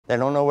They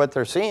don't know what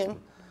they're seeing,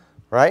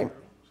 right?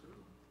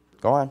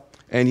 Go on.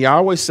 And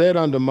Yahweh said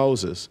unto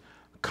Moses,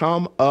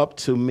 come up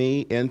to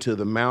me into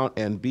the mount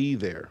and be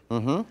there.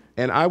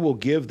 And I will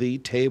give thee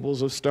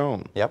tables of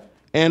stone. Yep.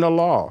 And a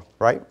law.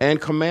 Right.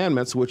 And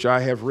commandments which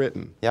I have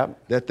written.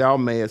 Yep. That thou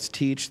mayest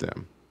teach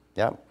them.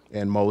 Yep.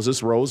 And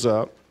Moses rose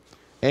up,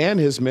 and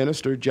his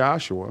minister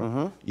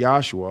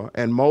Yahshua,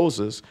 and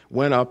Moses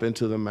went up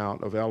into the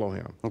mount of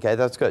Elohim. Okay,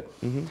 that's good.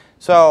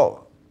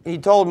 So he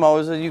told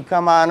Moses, you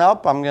come on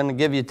up, I'm going to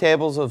give you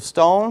tables of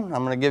stone,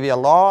 I'm going to give you a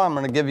law, I'm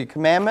going to give you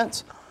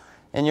commandments,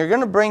 and you're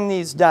going to bring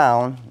these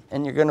down,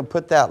 and you're going to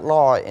put that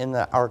law in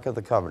the Ark of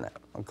the Covenant.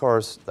 Of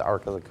course, the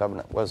Ark of the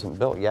Covenant wasn't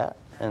built yet,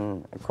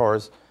 and of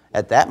course,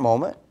 at that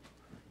moment,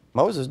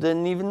 Moses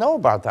didn't even know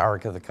about the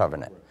Ark of the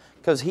Covenant,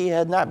 because he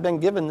had not been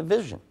given the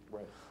vision,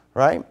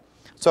 right?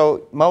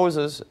 So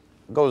Moses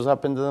goes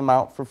up into the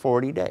mount for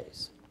 40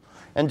 days.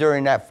 And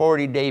during that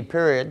 40-day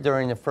period,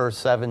 during the first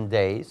 7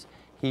 days,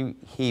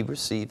 he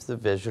receives the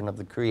vision of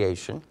the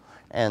creation,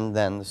 and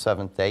then the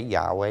seventh day,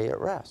 Yahweh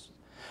at rest.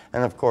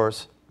 And of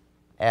course,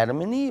 Adam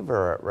and Eve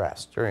are at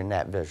rest during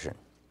that vision.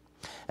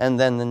 And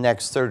then the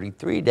next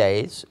 33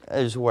 days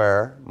is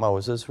where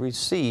Moses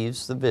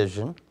receives the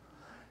vision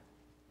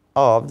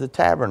of the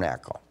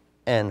tabernacle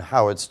and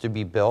how it's to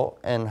be built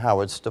and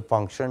how it's to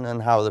function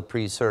and how the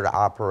priests are to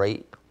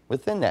operate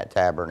within that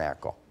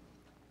tabernacle.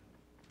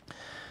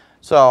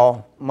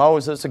 So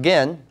Moses,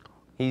 again,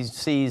 he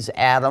sees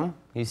Adam.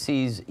 He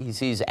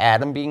sees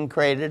Adam being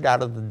created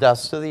out of the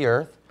dust of the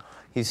earth.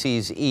 He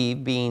sees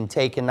Eve being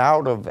taken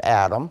out of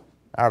Adam,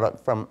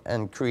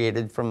 and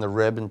created from the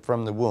rib and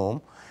from the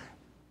womb.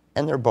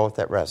 And they're both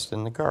at rest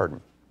in the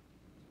garden.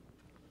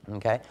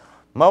 Okay?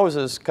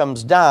 Moses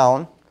comes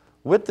down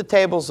with the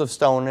tables of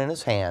stone in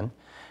his hand,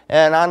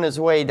 and on his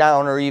way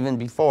down, or even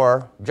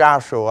before,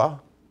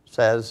 Joshua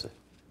says,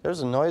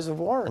 there's a noise of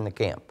war in the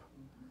camp.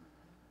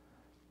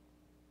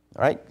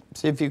 All right?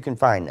 See if you can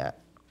find that.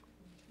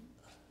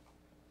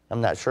 I'm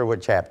not sure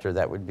what chapter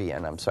that would be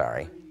in, I'm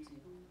sorry.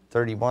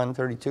 31,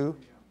 32?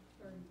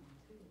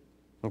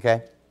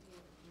 Okay.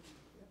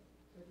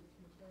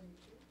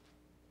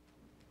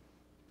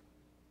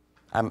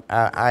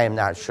 I am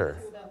not sure.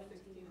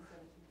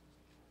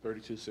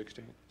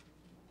 32:16.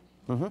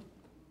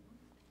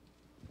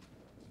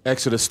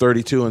 Exodus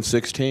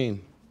 32:16.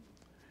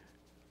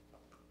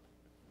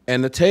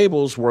 And the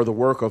tables were the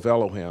work of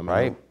Elohim.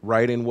 Right.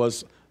 Writing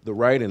was the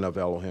writing of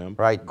Elohim.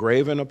 Right.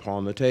 Graven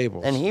upon the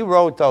tables. And he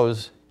wrote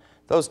those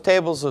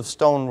tables of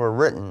stone were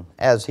written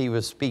as he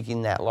was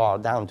speaking that law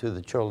down to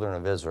the children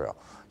of Israel.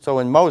 So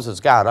when Moses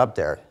got up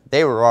there,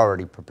 they were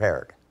already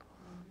prepared.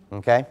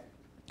 Okay?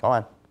 Go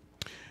on.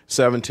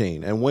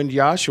 17. And when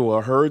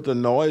Yahshua heard the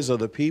noise of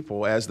the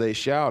people as they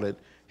shouted,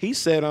 he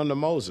said unto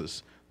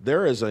Moses,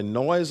 there is a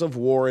noise of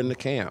war in the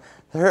camp.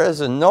 There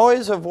is a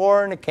noise of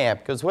war in the camp,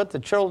 because what the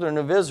children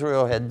of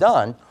Israel had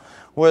done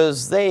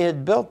was they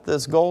had built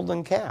this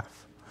golden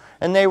calf.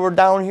 And they were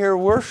down here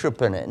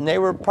worshiping it, and they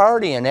were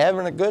partying,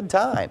 having a good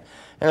time.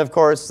 And of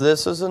course,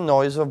 this is a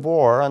noise of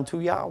war unto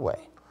Yahweh.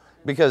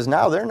 Because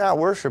now they're not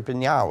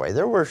worshiping Yahweh,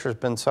 they're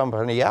worshiping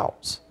somebody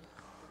else.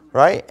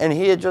 Right? And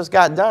he had just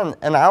got done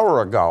an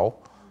hour ago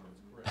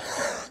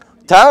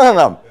telling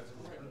them,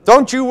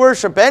 don't you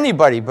worship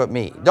anybody but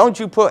me. Don't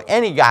you put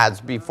any gods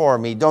before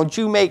me. Don't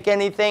you make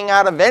anything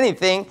out of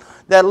anything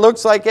that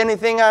looks like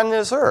anything on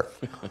this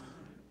earth.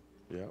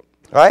 Yep.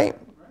 Right?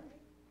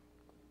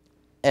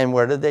 And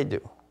what did they do?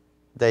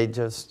 They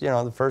just,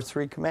 the first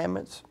 3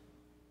 commandments,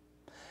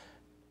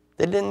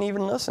 they didn't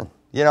even listen,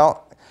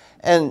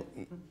 And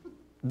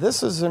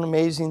this is an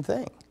amazing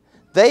thing.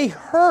 They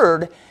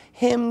heard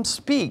him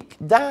speak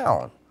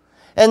down.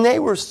 And they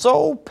were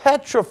so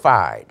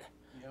petrified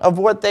of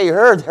what they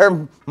heard.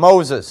 They're,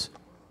 Moses,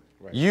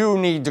 you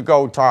need to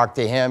go talk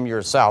to him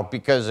yourself,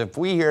 because if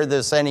we hear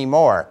this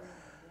anymore,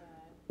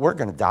 we're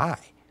going to die.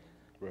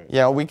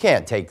 Right. We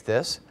can't take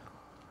this.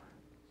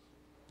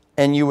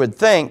 And you would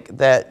think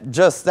that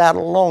just that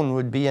alone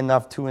would be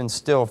enough to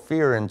instill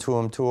fear into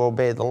them to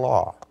obey the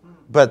law.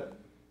 But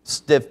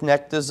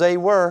stiff-necked as they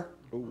were,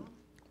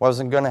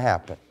 wasn't going to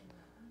happen.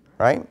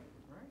 Right?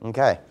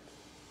 Okay.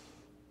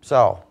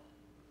 So,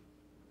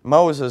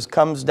 Moses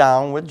comes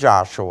down with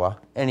Joshua,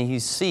 and he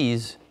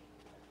sees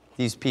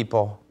these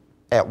people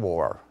at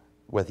war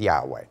with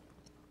Yahweh.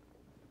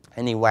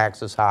 And he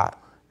waxes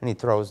hot, and he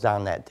throws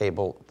down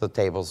the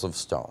tables of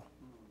stone.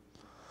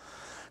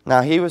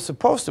 Now, he was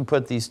supposed to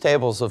put these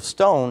tables of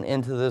stone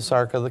into this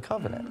Ark of the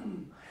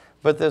Covenant.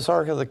 But this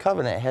Ark of the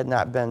Covenant had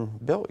not been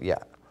built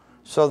yet.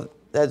 So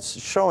that's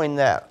showing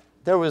that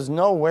there was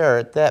nowhere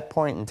at that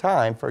point in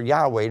time for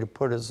Yahweh to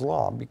put his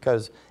law,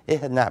 because it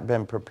had not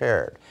been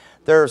prepared.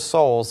 Their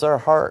souls, their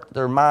heart,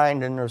 their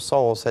mind, and their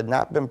souls had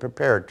not been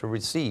prepared to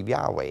receive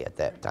Yahweh at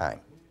that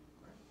time.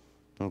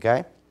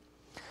 Okay?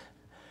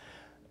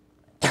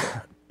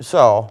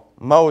 So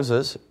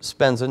Moses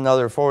spends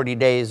another 40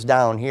 days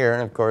down here,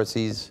 and of course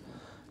he's,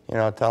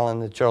 telling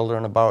the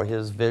children about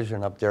his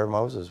vision up there.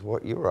 Moses,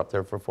 you were up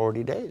there for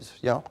 40 days,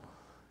 What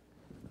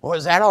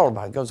was that all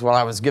about? He goes, well,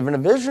 I was given a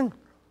vision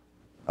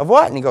Of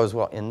what? And he goes,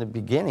 well, in the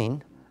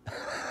beginning.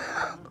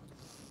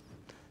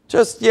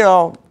 Just, you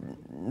know,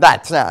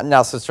 that's not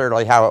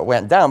necessarily how it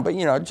went down, but,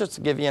 you know, just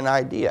to give you an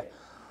idea.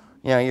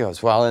 You know, he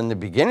goes, well, in the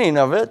beginning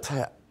of it,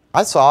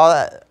 I saw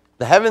that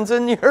the heavens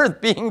and the earth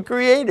being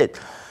created.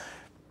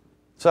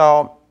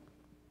 So,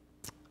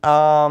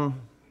 and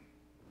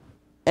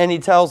he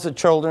tells the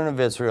children of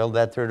Israel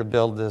that they're to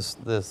build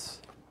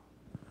this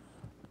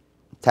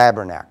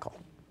tabernacle.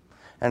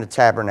 And a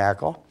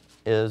tabernacle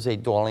is a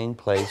dwelling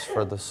place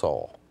for the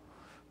soul,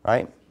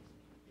 right?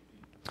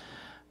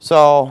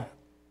 So,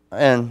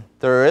 and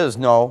there is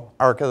no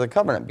Ark of the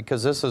Covenant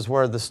because this is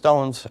where the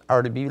stones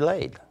are to be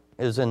laid,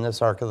 is in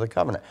this Ark of the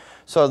Covenant.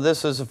 So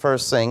this is the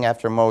first thing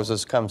after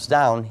Moses comes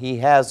down. He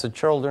has the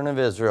children of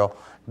Israel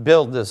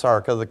build this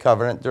Ark of the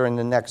Covenant during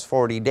the next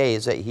 40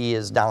 days that he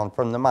is down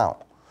from the mount.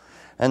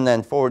 And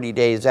then 40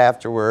 days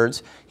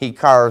afterwards, he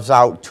carves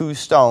out 2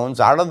 stones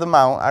out of the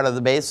mount, out of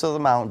the base of the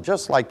mount,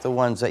 just like the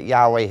ones that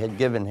Yahweh had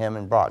given him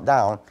and brought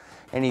down.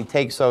 And he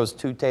takes those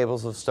 2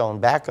 tables of stone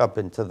back up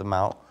into the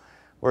mount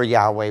where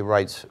Yahweh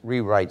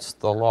rewrites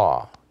the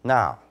law.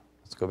 Now,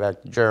 let's go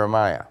back to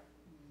Jeremiah.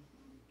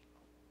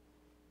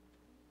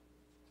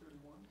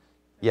 31?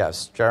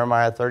 Yes,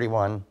 Jeremiah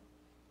 31.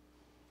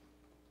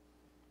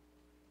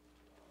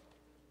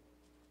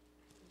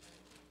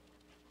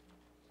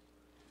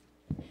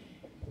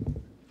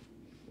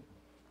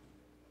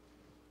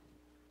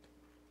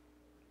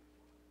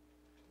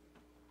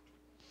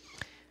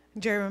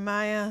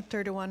 Jeremiah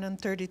 31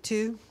 and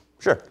 32.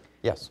 Sure,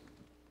 yes.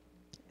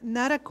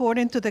 Not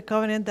according to the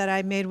covenant that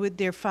I made with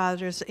their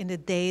fathers in the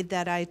day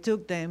that I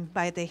took them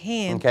by the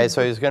hand. Okay,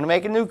 so he's going to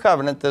make a new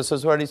covenant. This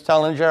is what he's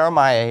telling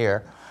Jeremiah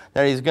here,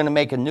 that he's going to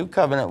make a new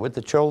covenant with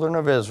the children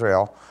of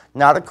Israel,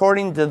 not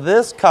according to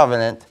this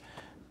covenant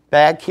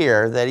back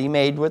here that he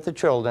made with the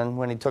children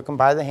when he took them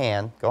by the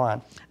hand. Go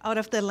on. Out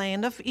of the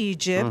land of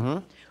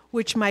Egypt,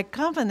 which my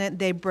covenant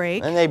they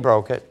break, And they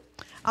broke it.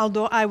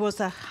 although I was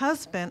a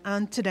husband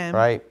unto them,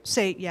 Right.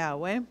 said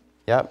Yahweh.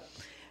 Yep.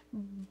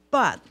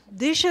 But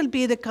this shall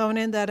be the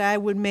covenant that I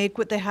will make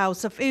with the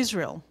house of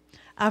Israel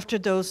after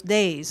those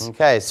days.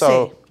 Okay, so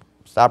say,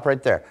 stop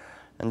right there.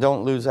 And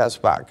don't lose that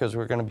spot because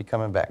we're going to be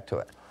coming back to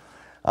it.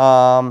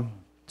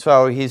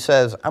 So he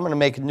says, I'm going to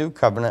make a new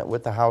covenant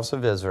with the house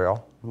of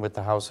Israel, with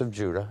the house of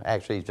Judah.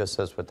 Actually, he just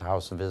says with the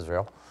house of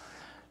Israel.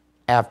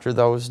 After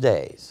those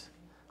days.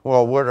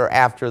 Well, what are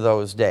after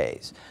those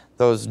days?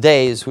 Those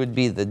days would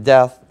be the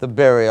death, the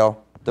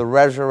burial, the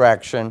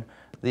resurrection,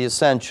 the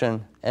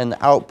ascension, and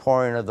the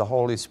outpouring of the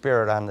Holy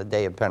Spirit on the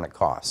day of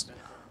Pentecost.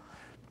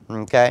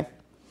 Okay?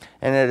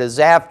 And it is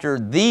after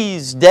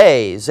these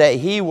days that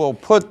he will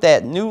put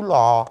that new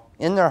law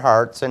in their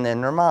hearts and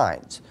in their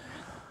minds.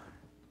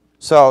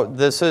 So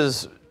this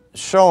is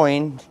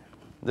showing,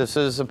 this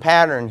is a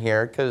pattern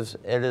here, because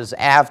it is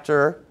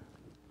after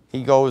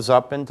he goes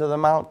up into the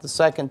mount the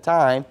second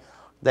time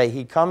that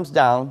he comes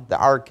down. The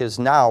ark is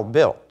now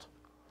built.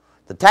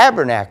 The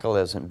tabernacle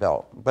isn't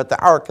built, but the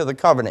Ark of the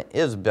Covenant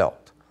is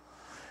built.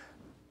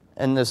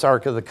 And this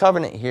Ark of the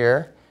Covenant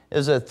here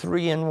is a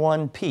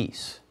 3-in-1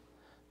 piece.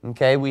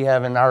 Okay, we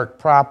have an ark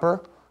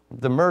proper,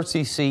 the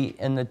mercy seat,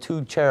 and the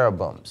 2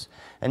 cherubims.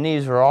 And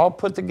these are all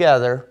put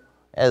together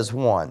as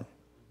one,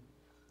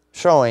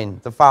 showing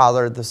the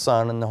Father, the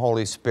Son, and the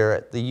Holy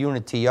Spirit, the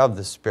unity of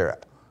the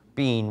Spirit,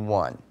 being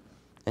one.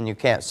 And you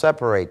can't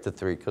separate the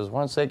 3, because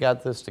once they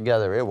got this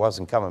together, it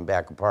wasn't coming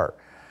back apart.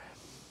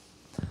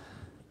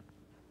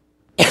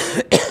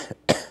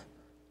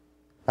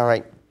 All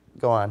right,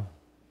 go on.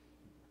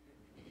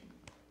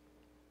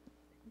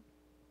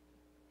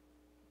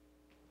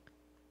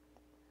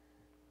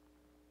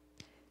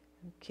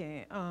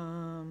 Okay.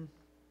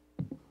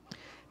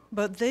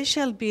 But this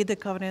shall be the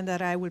covenant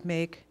that I will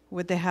make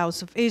with the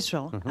house of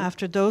Israel.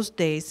 After those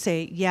days,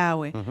 say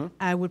Yahweh,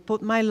 I will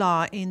put my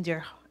law in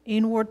their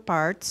inward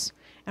parts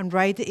and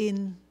write it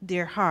in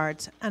their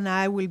hearts, and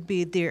I will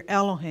be their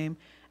Elohim,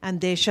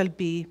 and they shall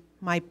be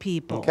my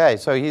people. Okay,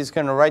 so he's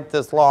going to write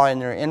this law in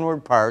their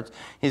inward parts.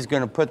 He's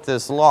going to put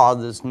this law,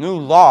 this new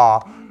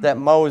law that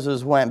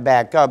Moses went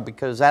back up,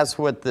 because that's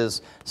what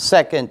this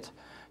second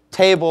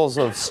tables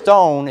of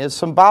stone is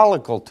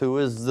symbolical to,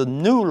 is the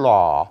new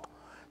law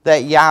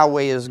that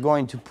Yahweh is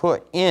going to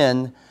put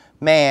in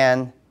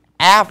man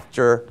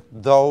after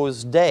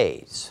those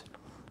days.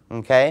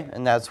 Okay,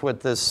 and that's what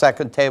this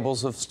second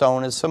tables of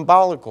stone is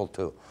symbolical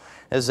to,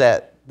 is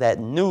that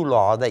new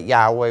law that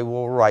Yahweh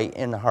will write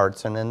in the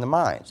hearts and in the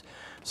minds.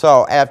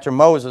 So after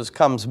Moses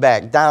comes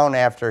back down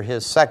after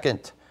his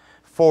second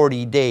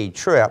 40-day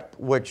trip,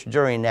 which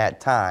during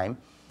that time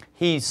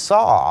he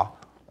saw,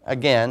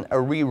 again, a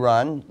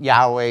rerun.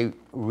 Yahweh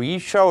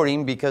re-showed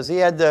him, because he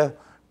had to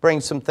bring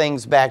some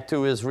things back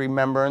to his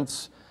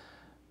remembrance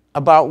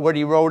about what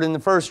he wrote in the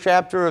first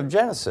chapter of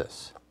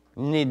Genesis.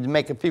 You need to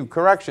make a few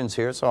corrections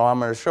here, so I'm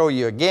going to show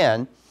you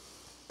again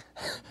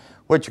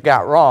what you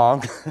got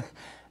wrong.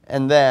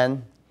 And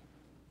then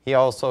he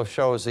also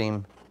shows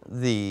him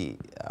the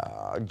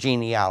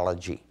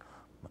genealogy.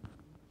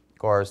 Of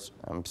course,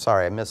 I'm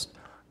sorry, I missed.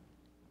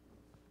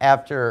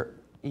 After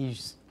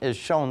is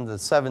shown the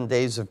 7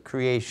 days of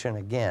creation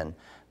again,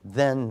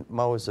 then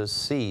Moses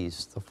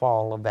sees the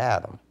fall of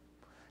Adam.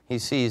 He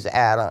sees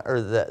Adam,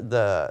 or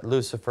the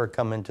Lucifer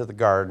come into the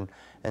garden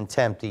and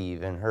tempt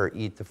Eve and her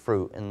eat the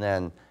fruit and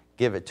then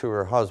give it to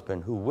her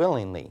husband, who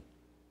willingly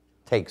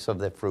takes of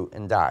the fruit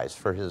and dies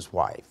for his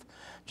wife.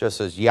 Just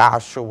as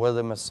Yahshua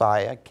the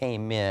Messiah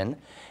came in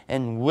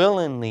and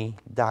willingly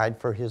died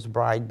for his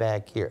bride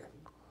back here.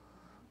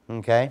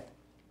 Okay?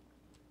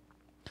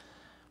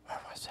 Where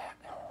was that?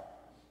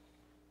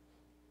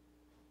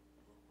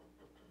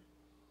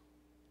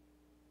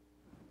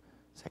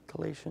 Is that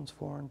Galatians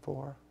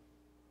 4:4?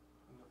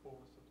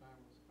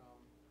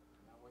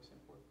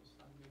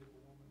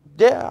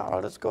 Yeah,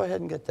 let's go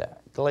ahead and get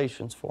that.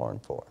 Galatians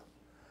 4:4.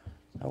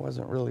 That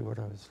wasn't really what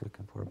I was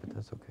looking for, but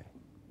that's okay.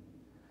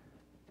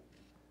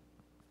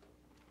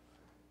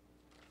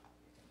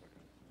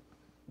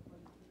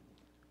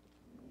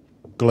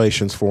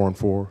 Galatians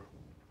 4:4.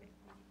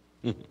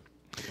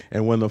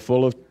 And when the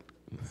full of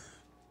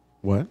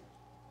what?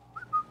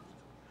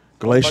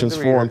 Galatians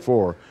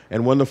 4:4.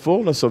 And when the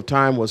fullness of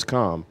time was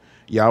come,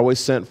 Yahweh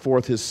sent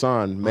forth his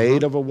son,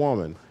 made of a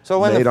woman, so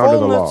when made the under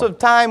the law. fullness of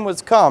time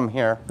was come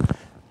here,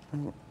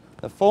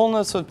 the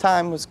fullness of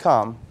time was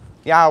come.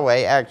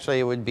 Yahweh, actually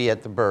it would be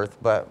at the birth,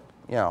 but,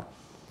 you know,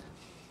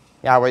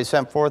 Yahweh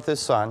sent forth his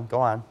son.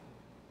 Go on.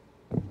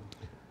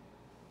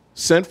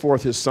 Sent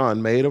forth his son,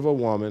 made of a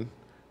woman,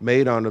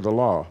 made under the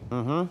law,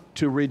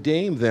 to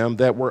redeem them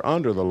that were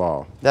under the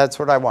law. That's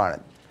what I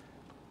wanted.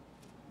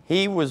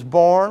 He was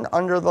born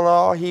under the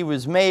law. He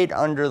was made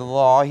under the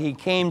law. He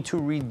came to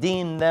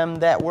redeem them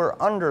that were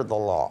under the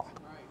law.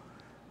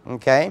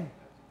 Okay?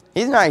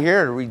 He's not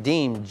here to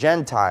redeem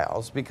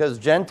Gentiles, because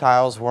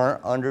Gentiles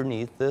weren't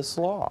underneath this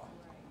law.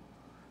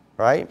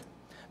 Right?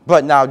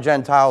 But now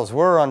Gentiles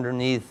were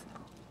underneath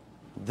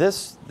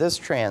this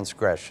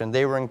transgression.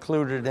 They were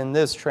included in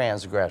this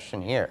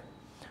transgression here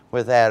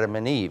with Adam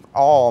and Eve.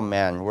 All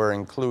men were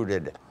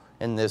included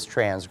in this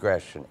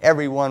transgression.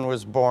 Everyone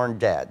was born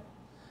dead.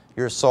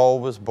 Your soul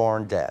was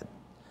born dead.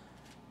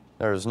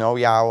 There is no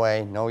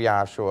Yahweh, no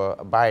Yahshua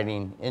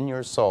abiding in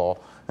your soul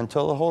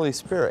until the Holy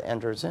Spirit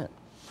enters in.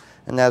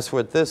 And that's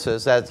what this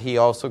is, that he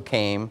also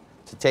came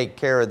to take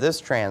care of this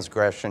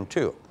transgression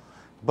too.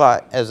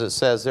 But, as it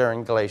says there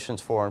in Galatians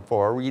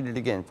 4:4, read it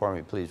again for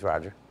me, please,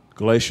 Roger.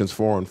 Galatians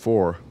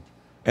 4:4.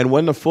 And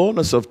when the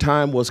fullness of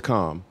time was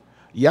come,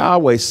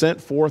 Yahweh sent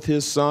forth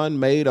his son,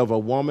 made of a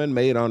woman,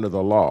 made under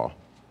the law,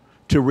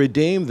 to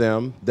redeem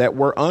them that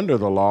were under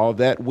the law,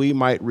 that we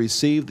might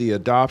receive the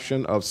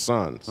adoption of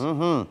sons.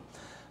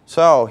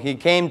 So, he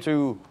came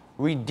to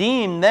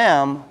redeem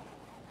them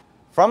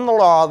from the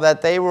law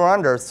that they were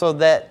under, so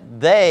that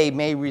they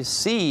may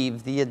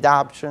receive the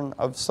adoption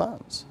of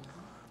sons,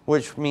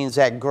 which means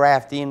that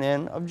grafting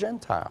in of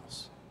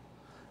Gentiles.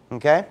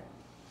 Okay?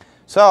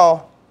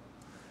 So,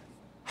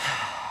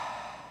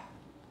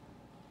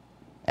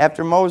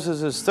 after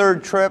Moses'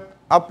 third trip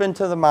up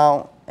into the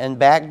mount and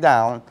back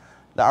down,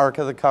 the Ark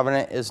of the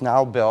Covenant is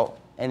now built,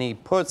 and he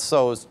puts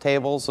those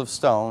tables of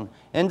stone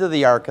into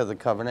the Ark of the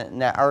Covenant,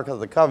 and that Ark of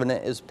the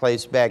Covenant is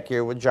placed back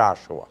here with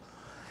Joshua.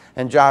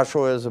 And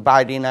Joshua is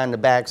abiding on the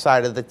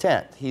backside of the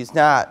tent. He's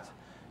not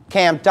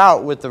camped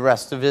out with the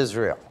rest of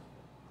Israel,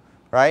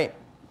 right?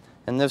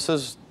 And this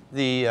is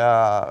the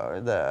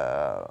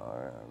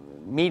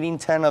meeting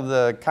tent of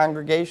the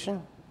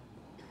congregation,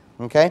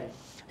 okay?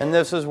 And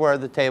this is where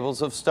the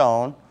tables of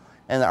stone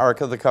and the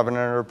Ark of the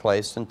Covenant are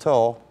placed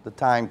until the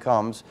time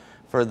comes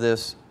for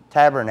this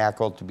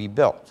tabernacle to be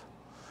built.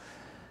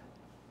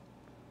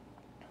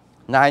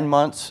 9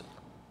 months,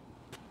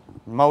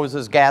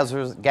 Moses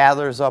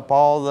gathers up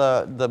all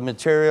the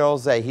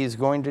materials that he's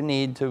going to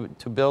need to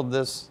build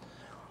this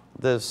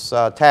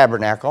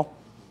tabernacle.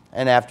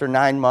 And after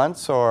 9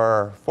 months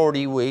or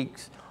 40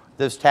 weeks,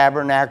 this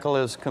tabernacle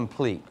is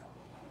complete.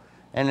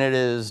 And it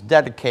is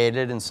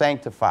dedicated and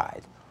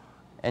sanctified.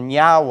 And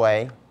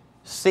Yahweh,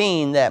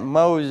 seeing that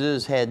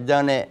Moses had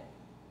done it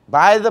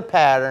by the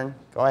pattern,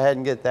 go ahead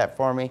and get that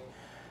for me,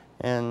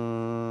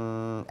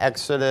 in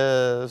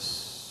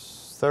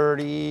Exodus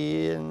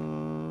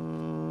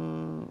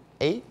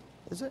 38,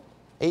 is it?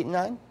 8 and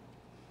 9?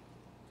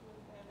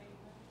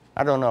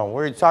 I don't know.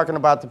 We're talking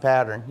about the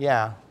pattern.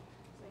 Yeah.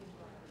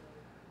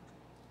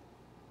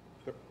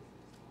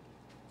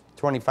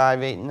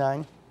 25, 8, and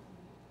 9,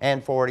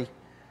 and 40.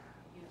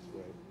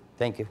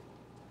 Thank you.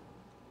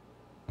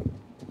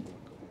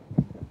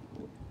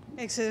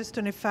 Exodus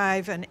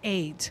 25 and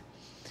 8.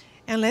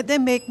 And let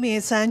them make me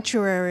a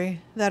sanctuary,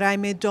 that I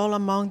may dwell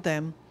among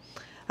them,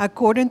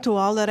 according to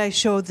all that I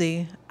show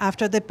thee,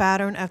 after the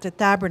pattern of the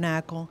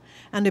tabernacle,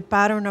 and the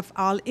pattern of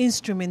all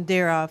instrument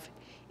thereof,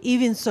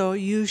 even so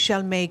you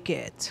shall make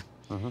it.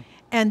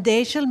 And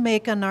they shall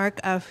make an ark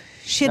of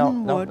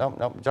shittim wood.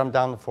 No. Jump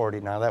down to 40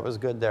 now. That was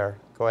good there.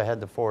 Go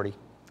ahead to 40.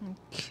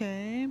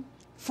 Okay.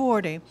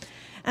 40.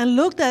 And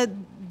look that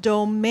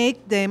thou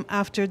make them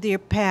after their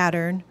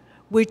pattern,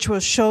 which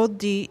was showed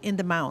thee in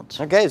the mount.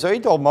 Okay, so he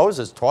told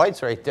Moses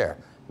twice right there.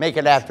 Make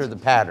it after the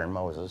pattern,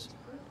 Moses.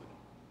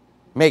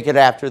 Make it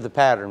after the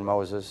pattern,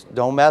 Moses.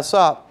 Don't mess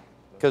up.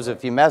 Because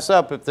if you mess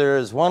up, if there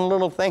is one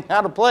little thing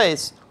out of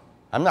place,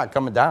 I'm not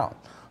coming down.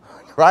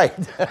 Right?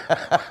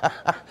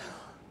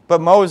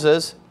 But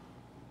Moses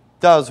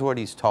does what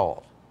he's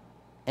told.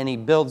 And he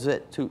builds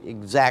it to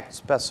exact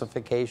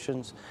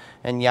specifications.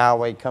 And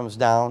Yahweh comes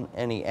down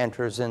and he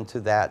enters into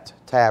that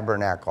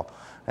tabernacle.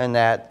 And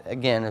that,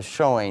 again, is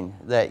showing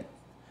that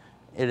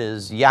it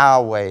is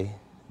Yahweh,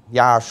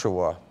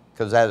 Yahshua,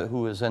 because that's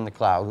who is in the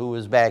cloud. Who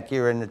is back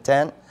here in the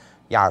tent?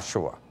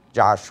 Yahshua,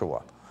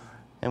 Joshua.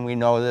 And we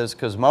know this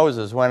because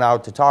Moses went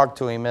out to talk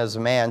to him as a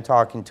man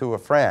talking to a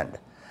friend.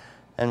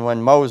 And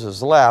when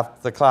Moses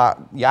left, the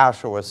cloud,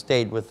 Yahshua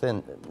stayed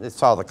within. They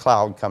saw the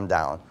cloud come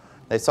down.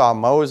 They saw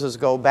Moses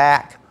go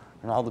back,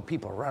 and all the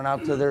people run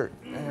out to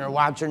and they're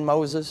watching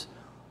Moses.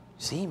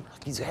 See him?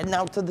 He's heading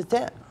out to the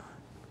tent.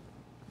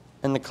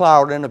 And the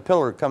cloud and a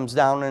pillar comes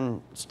down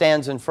and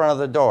stands in front of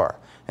the door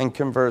and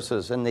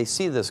converses. And they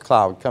see this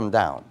cloud come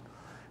down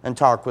and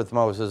talk with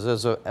Moses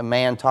as a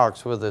man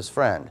talks with his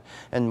friend.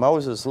 And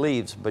Moses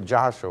leaves, but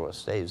Joshua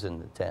stays in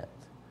the tent.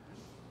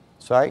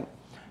 Right?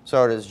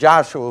 So it is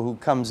Joshua who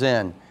comes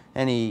in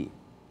and he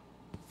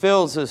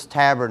fills this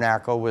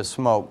tabernacle with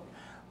smoke.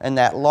 And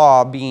that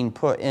law being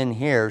put in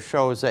here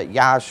shows that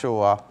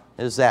Yahshua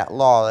is that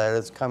law that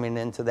is coming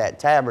into that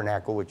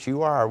tabernacle, which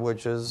you are,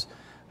 which is,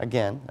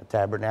 again, a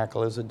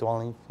tabernacle is a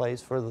dwelling place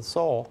for the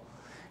soul.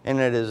 And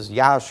it is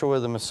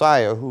Yahshua the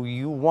Messiah who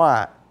you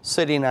want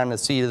sitting on the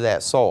seat of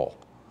that soul.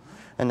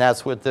 And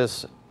that's what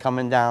this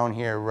coming down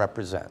here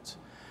represents.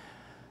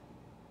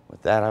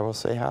 With that, I will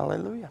say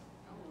hallelujah.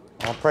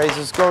 All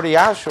praises go to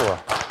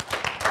Yahshua.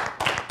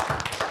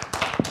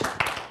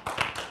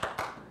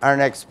 Our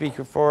next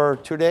speaker for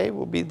today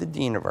will be the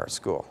dean of our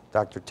school,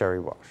 Dr. Terry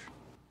Walsh.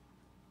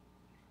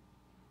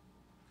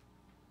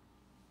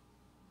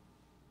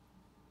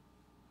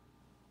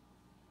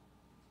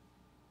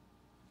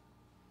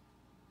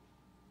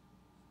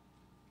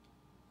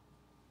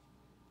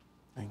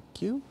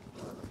 Thank you.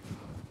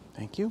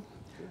 Thank you.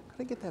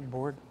 Could I get that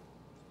board,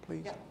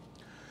 please? Yeah.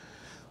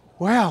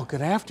 Well,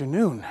 good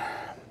afternoon.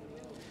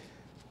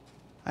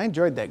 I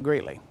enjoyed that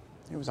greatly.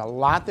 There was a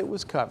lot that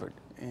was covered.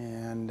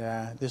 And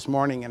this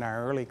morning in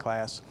our early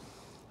class,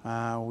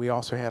 we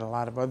also had a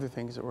lot of other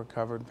things that were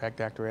covered. In fact,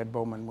 Dr. Ed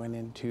Bowman went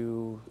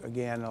into,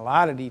 again, a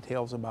lot of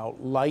details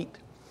about light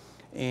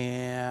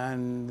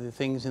and the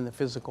things in the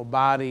physical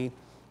body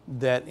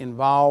that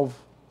involve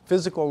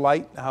physical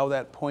light, how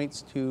that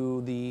points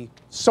to the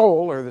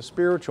soul or the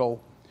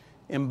spiritual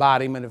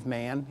embodiment of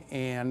man,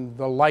 and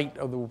the light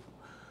of the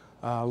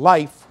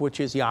life,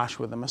 which is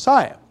Yahshua the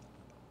Messiah.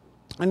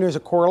 And there's a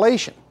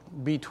correlation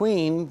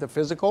between the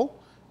physical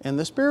and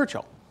the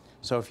spiritual.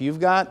 So if you've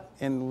got,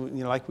 and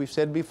you know, like we've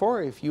said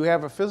before, if you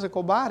have a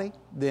physical body,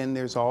 then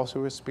there's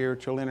also a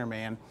spiritual inner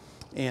man,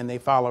 and they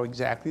follow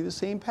exactly the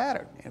same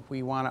pattern. If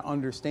we want to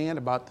understand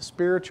about the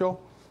spiritual,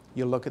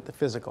 you look at the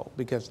physical,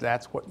 because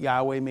that's what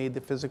Yahweh made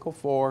the physical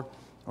for,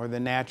 or the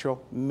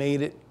natural,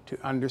 made it to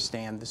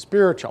understand the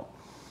spiritual.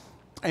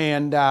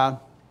 And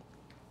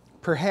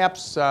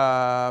perhaps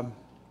a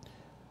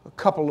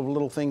couple of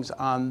little things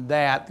on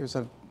that. There's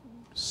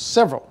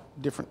several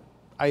different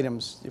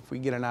items, if we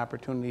get an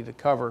opportunity to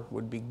cover,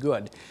 would be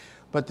good.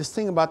 But this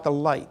thing about the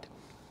light,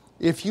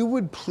 if you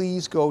would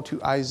please go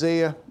to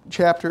Isaiah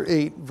chapter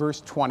 8,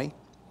 verse 20,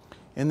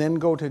 and then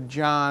go to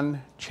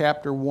John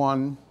chapter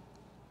 1.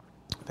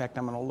 In fact,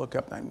 I'm going to look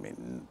up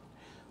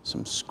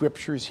some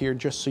scriptures here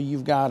just so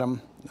you've got them.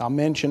 I'll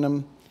mention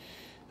them,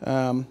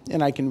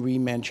 and I can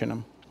re-mention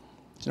them.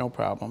 It's no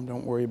problem.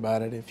 Don't worry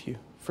about it if you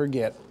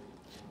forget,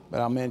 but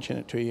I'll mention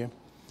it to you.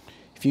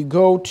 If you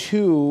go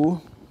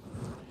to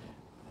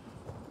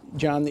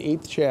John the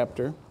 8th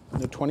chapter,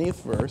 the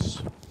 20th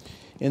verse,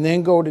 and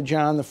then go to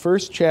John the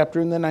 1st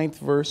chapter and the 9th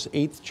verse,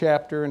 8th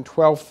chapter and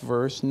 12th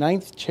verse,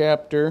 9th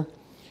chapter,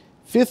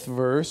 5th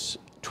verse,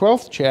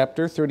 12th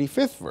chapter,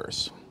 35th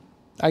verse.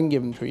 I can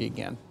give them to you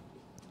again.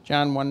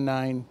 John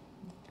 1:9,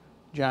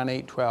 John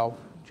 8:12,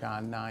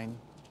 John 9.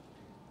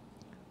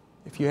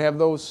 If you have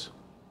those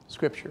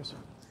scriptures.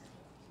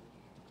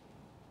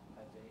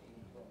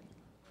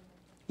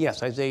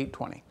 Yes, Isaiah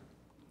 8:20.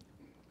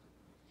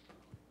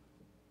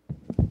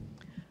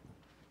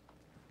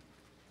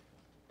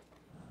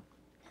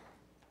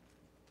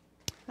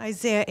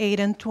 Isaiah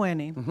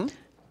 8:20. Mm-hmm.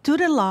 To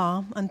the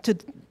law and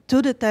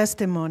to the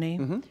testimony,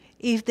 mm-hmm.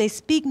 If they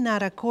speak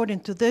not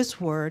according to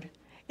this word,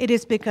 it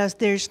is because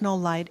there is no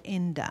light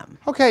in them.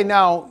 Okay,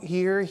 now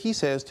here he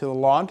says, to the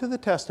law and to the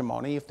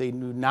testimony, if they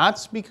do not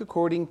speak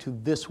according to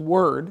this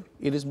word,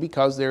 it is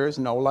because there is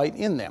no light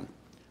in them.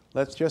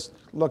 Let's just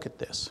look at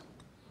this.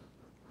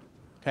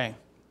 Okay.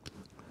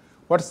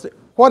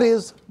 What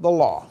is the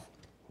law?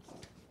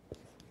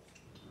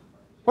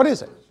 What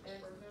is it?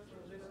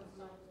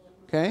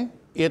 Okay.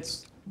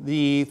 It's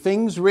the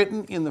things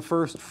written in the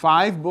first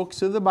 5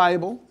 books of the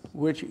Bible,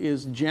 which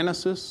is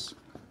Genesis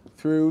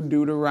through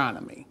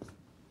Deuteronomy.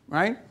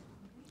 Right?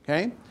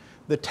 Okay.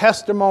 The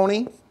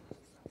testimony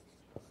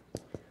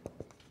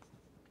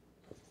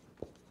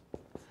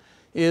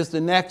is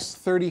the next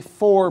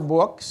 34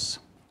 books,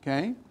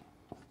 okay,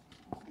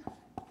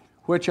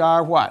 which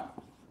are what?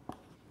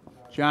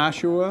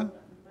 Joshua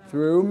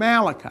through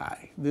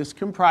Malachi. This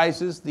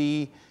comprises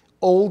the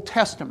Old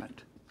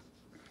Testament.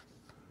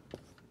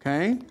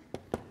 Okay?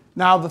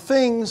 Now, the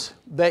things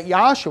that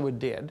Yahshua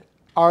did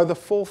are the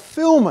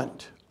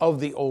fulfillment of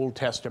the Old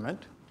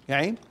Testament.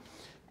 Okay?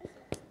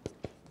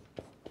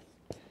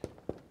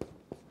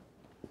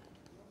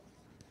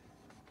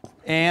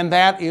 And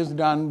that is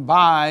done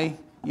by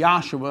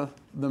Yahshua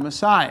the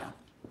Messiah.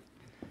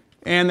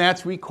 And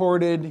that's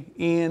recorded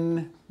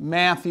in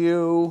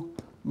Matthew,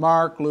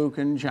 Mark, Luke,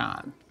 and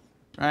John,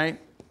 right?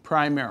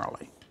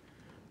 Primarily.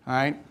 All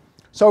right?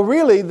 So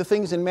really, the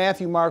things in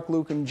Matthew, Mark,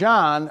 Luke, and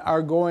John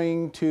are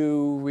going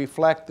to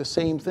reflect the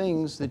same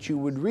things that you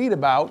would read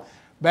about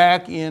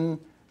back in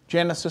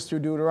Genesis through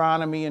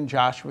Deuteronomy and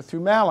Joshua through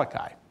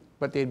Malachi.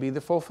 But they'd be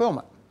the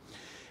fulfillment.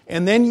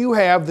 And then you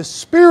have the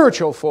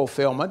spiritual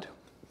fulfillment,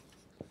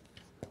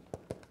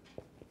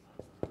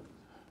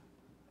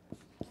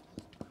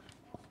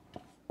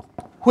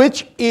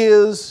 which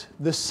is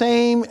the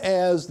same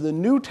as the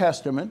New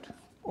Testament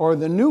or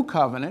the New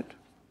Covenant,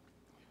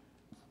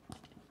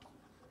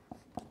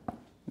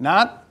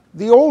 not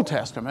the Old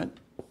Testament,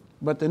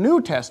 but the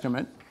New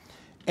Testament,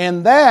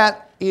 and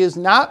that is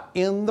not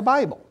in the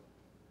Bible.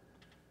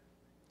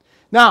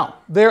 Now,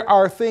 there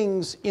are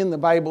things in the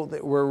Bible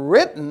that were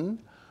written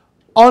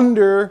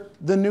under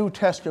the New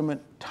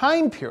Testament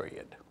time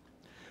period,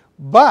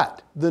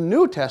 but the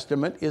New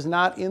Testament is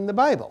not in the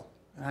Bible.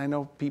 And I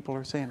know people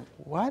are saying,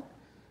 what?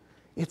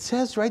 It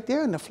says right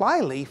there in the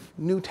flyleaf,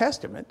 New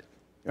Testament,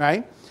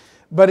 right?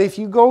 But if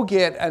you go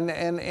get, and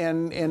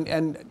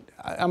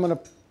I'm going to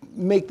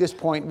make this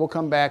point, we'll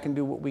come back and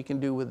do what we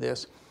can do with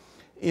this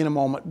in a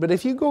moment. But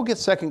if you go get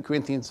 2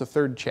 Corinthians, the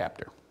 3rd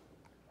chapter,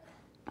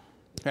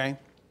 okay?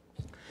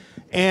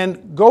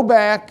 And go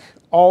back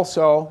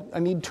also, I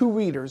need 2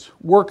 readers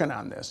working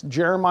on this.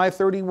 Jeremiah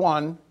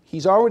 31,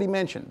 he's already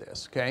mentioned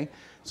this, okay?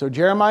 So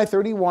Jeremiah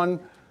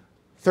 31,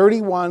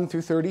 31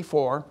 through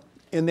 34.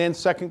 And then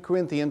 2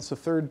 Corinthians, the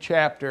 3rd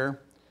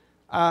chapter,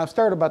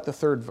 start about the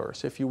 3rd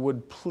verse, if you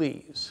would,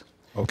 please.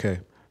 Okay.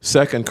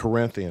 2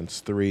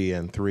 Corinthians 3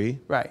 and 3.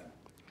 Right.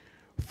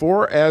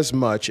 For as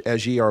much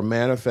as ye are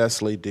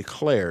manifestly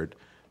declared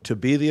to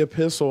be the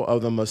epistle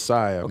of the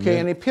Messiah. Okay,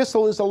 an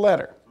epistle is a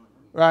letter,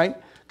 right?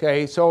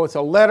 Okay, so it's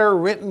a letter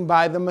written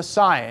by the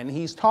Messiah, and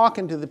he's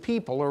talking to the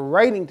people, or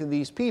writing to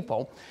these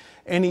people,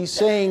 and he's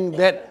saying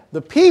that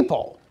the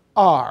people,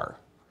 or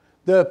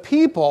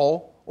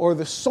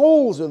the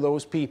souls of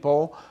those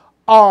people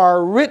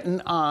are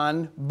written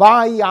on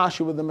by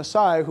Yahshua the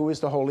Messiah, who is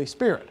the Holy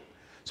Spirit.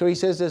 So he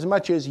says, as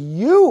much as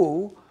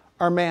you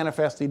are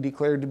manifestly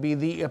declared to be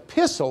the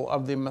epistle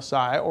of the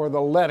Messiah, or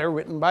the letter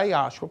written by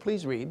Yahshua,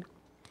 please read.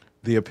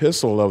 The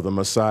epistle of the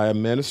Messiah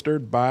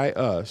ministered by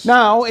us.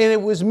 Now, and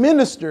it was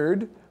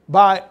ministered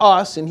by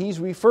us, and he's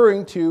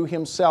referring to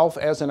himself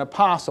as an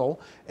apostle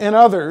and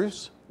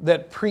others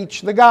that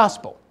preach the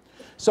gospel.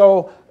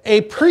 So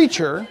a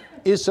preacher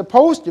is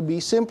supposed to be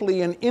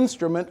simply an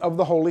instrument of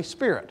the Holy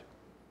Spirit.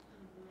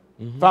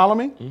 Mm-hmm. Follow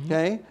me? Mm-hmm.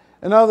 Okay.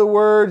 In other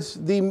words,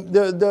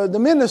 the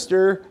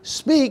minister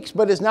speaks,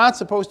 but is not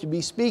supposed to be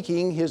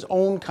speaking his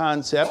own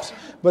concepts,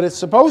 but it's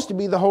supposed to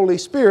be the Holy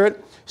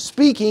Spirit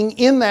speaking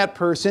in that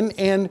person,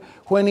 and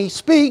when he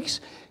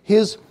speaks,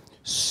 his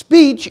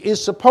speech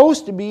is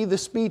supposed to be the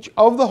speech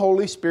of the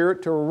Holy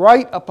Spirit to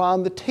write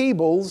upon the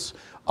tables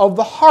of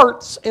the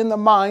hearts and the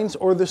minds,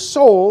 or the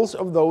souls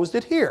of those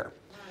that hear.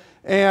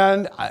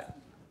 And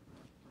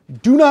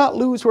do not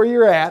lose where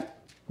you're at,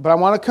 but I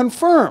want to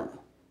confirm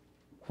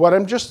what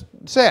I'm just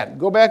said.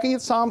 Go back and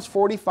get Psalms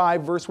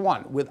 45, verse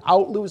 1,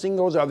 without losing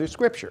those other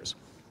scriptures.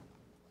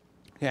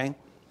 Okay? And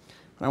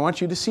I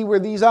want you to see where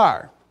these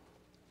are.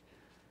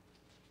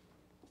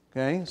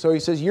 Okay? So he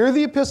says, you're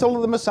the epistle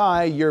of the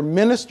Messiah, you're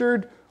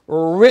ministered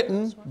or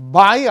written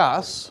by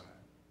us.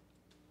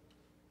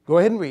 Go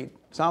ahead and read.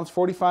 Psalms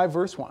 45,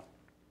 verse 1.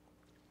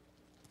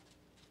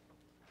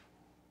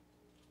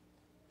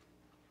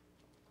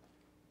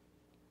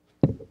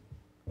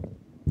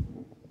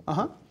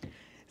 Uh-huh.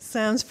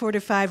 Psalms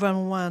 45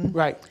 and 1.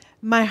 Right.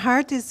 My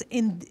heart is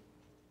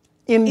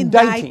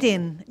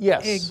Indicting.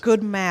 Yes. A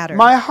good matter.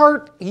 My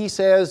heart, he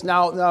says,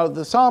 now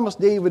the psalmist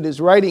David is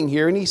writing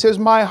here, and he says,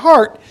 my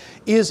heart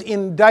is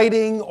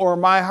indicting, or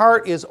my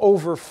heart is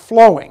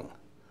overflowing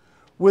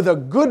with a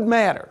good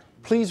matter.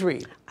 Please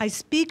read. I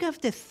speak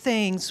of the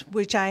things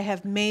which I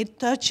have made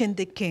touching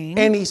the king.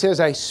 And he says,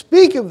 I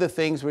speak of the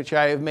things which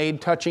I have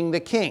made touching the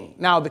king.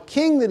 Now, the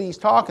king that he's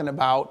talking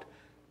about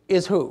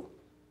is who?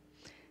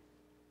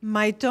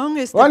 My tongue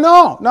is... Well,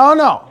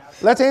 no.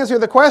 Let's answer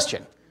the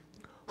question.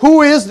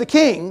 Who is the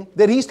king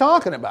that he's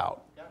talking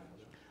about?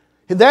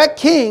 That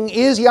king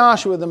is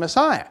Yahshua the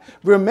Messiah.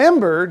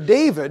 Remember,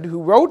 David,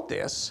 who wrote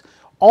this,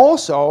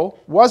 also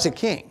was a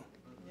king,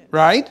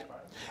 right?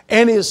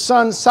 And his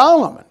son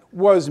Solomon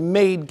was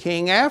made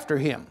king after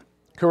him,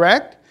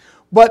 correct?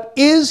 But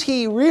is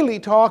he really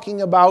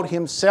talking about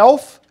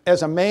himself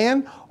as a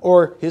man,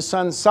 or his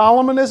son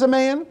Solomon as a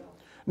man?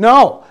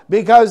 No,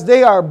 because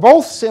they are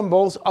both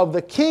symbols of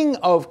the King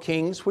of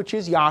Kings, which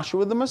is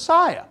Yahshua the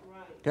Messiah.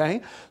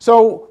 Okay?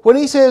 So when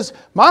he says,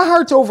 my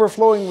heart's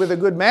overflowing with a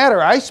good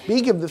matter, I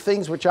speak of the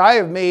things which I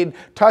have made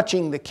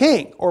touching the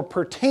king or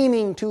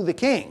pertaining to the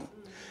king.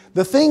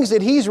 The things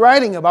that he's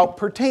writing about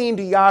pertain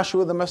to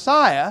Yahshua the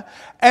Messiah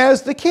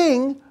as the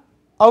King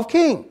of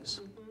Kings.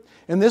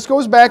 And this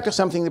goes back to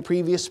something the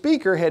previous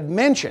speaker had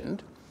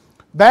mentioned.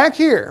 Back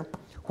here,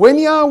 when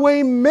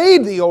Yahweh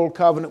made the old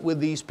covenant with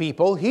these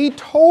people, he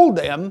told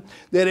them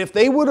that if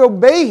they would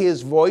obey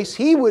his voice,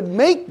 he would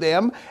make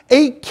them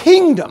a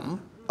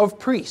kingdom of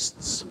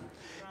priests.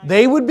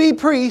 They would be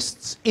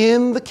priests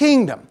in the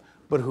kingdom.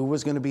 But who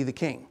was going to be the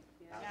king?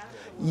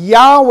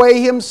 Yahweh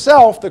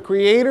himself, the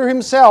Creator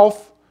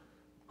himself,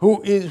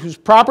 whose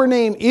proper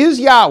name is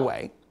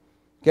Yahweh.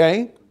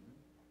 Okay?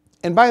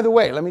 And by the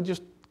way, let me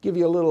just give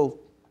you a little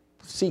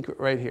secret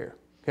right here.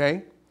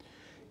 Okay?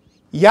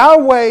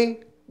 Yahweh,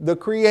 the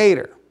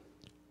Creator,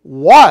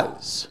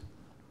 was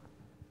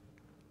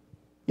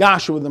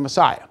Yahshua the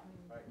Messiah.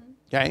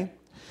 Okay?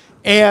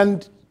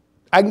 And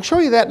I can show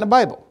you that in the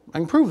Bible. I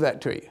can prove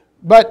that to you.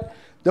 But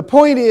the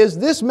point is,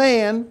 this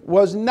man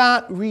was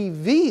not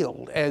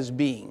revealed as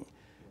being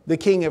the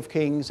King of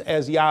Kings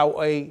as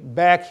Yahweh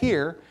back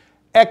here,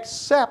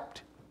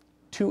 except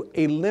to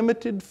a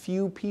limited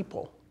few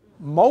people.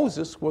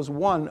 Moses was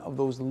one of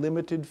those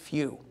limited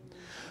few.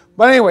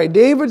 But anyway,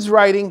 David's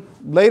writing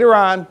later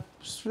on,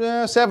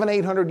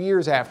 700-800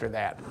 years after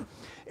that.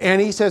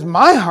 And he says,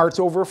 my heart's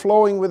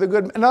overflowing with a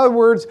good... In other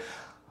words,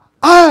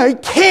 I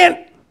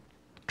can't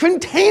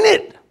contain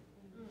it.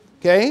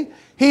 Okay?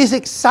 He's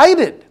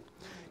excited.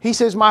 He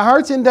says, my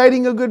heart's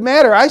inditing a good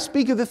matter. I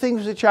speak of the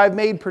things which I've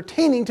made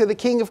pertaining to the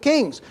King of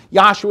Kings,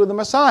 Yahshua the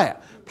Messiah.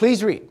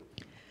 Please read.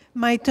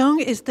 My tongue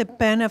is the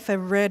pen of a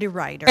ready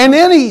writer. And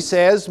then he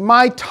says,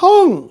 my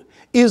tongue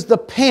is the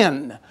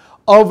pen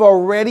of a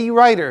ready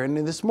writer. And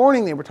this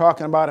morning they were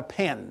talking about a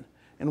pen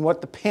and what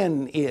the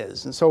pen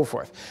is and so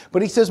forth.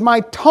 But he says,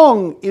 my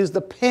tongue is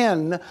the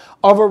pen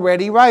of a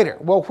ready writer.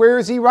 Well, where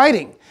is he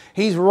writing?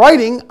 He's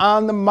writing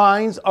on the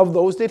minds of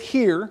those that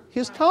hear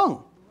his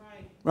tongue.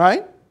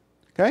 Right?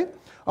 Okay?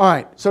 All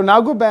right. So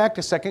now go back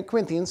to 2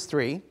 Corinthians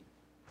 3.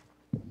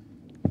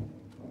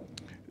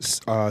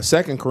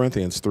 2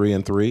 Corinthians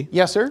 3:3.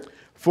 Yes, sir.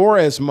 For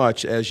as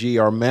much as ye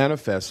are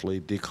manifestly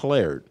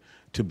declared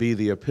to be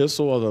the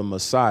epistle of the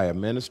Messiah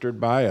ministered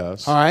by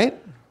us, All right.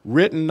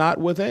 written not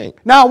with ink.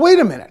 Now, wait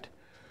a minute.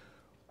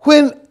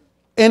 When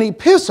an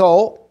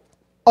epistle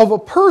of a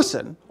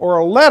person or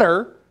a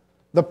letter,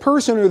 the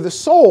person or the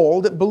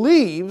soul that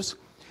believes,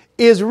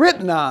 is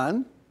written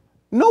on,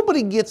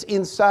 nobody gets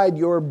inside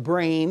your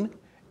brain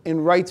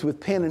and writes with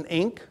pen and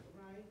ink.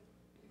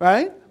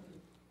 Right?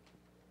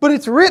 But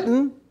it's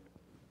written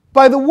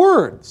by the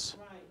words,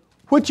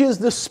 which is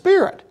the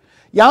Spirit.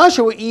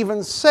 Yahshua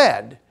even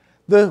said,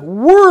 the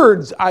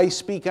words I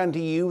speak unto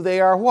you,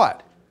 they are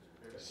what?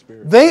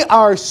 Spirit. They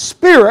are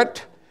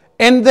spirit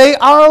and they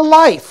are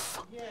life.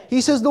 Yes.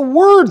 He says, the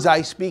words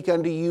I speak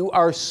unto you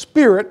are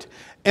spirit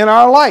and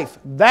are life.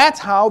 That's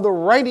how the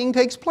writing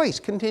takes place.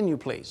 Continue,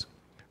 please.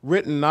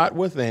 Written not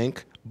with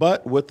ink,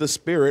 but with the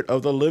Spirit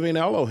of the living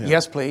Elohim.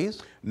 Yes,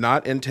 please.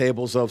 Not in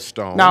tables of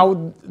stone.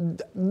 Now,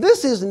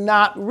 this is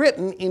not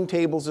written in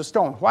tables of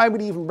stone. Why would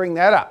he even bring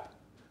that up?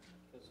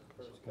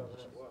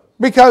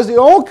 Because the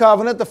old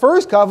covenant, the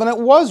first covenant,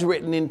 was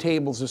written in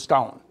tables of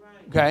stone.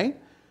 Okay?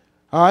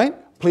 All right?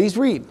 Please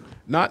read.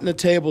 Not in the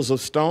tables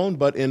of stone,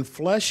 but in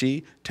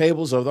fleshy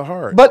tables of the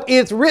heart. But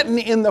it's written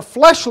in the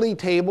fleshly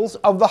tables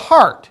of the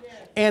heart.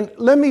 And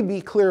let me be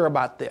clear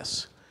about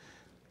this.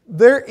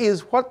 There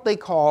is what they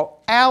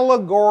call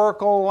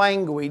allegorical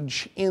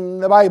language in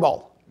the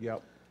Bible.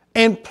 Yep.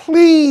 And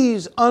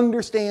please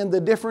understand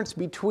the difference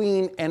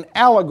between an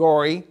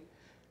allegory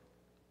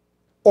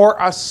or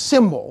a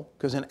symbol,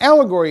 because an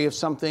allegory of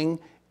something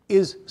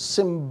is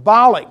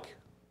symbolic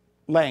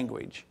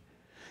language.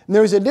 And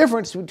there's a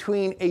difference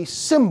between a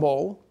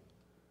symbol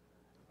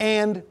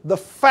and the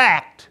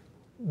fact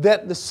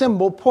that the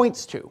symbol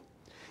points to.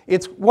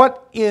 It's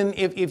what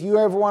if you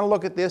ever want to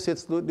look at this,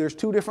 there's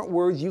two different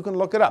words. You can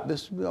look it up.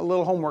 This is a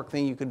little homework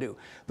thing you can do.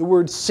 The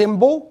word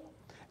symbol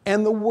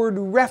and the word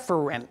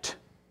referent.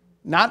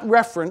 Not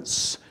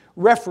reference,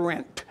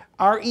 referent.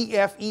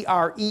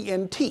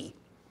 R-E-F-E-R-E-N-T.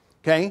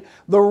 Okay?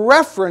 The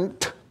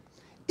referent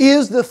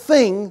is the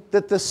thing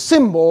that the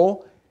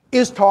symbol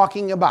is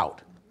talking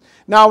about.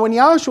 Now, when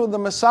Yahshua the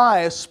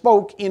Messiah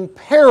spoke in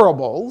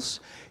parables,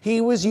 he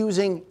was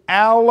using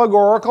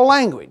allegorical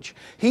language.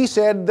 He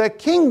said the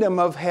kingdom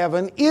of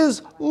heaven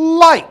is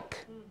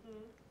like.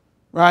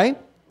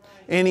 Right?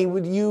 And he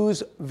would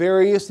use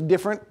various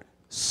different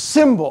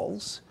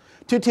symbols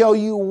to tell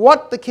you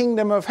what the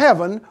kingdom of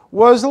heaven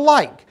was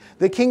like.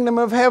 The kingdom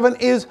of heaven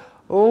is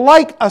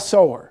like a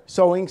sower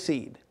sowing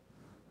seed.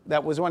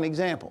 That was one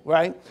example,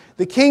 right?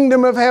 The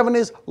kingdom of heaven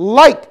is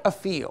like a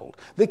field.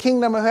 The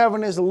kingdom of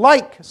heaven is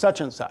like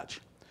such and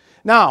such.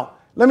 Now,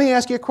 let me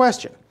ask you a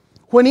question.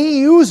 When he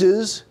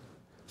uses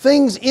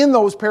things in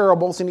those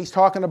parables and he's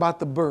talking about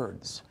the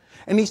birds,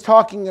 and he's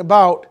talking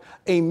about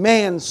a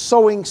man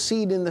sowing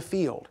seed in the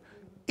field.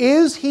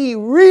 Is he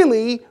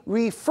really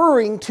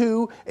referring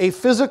to a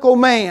physical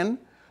man,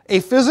 a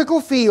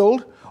physical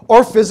field,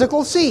 or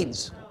physical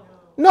seeds?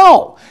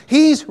 No,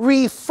 he's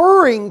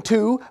referring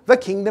to the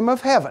kingdom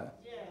of heaven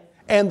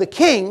and the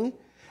king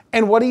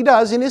and what he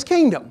does in his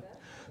kingdom.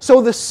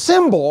 So the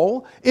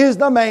symbol is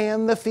the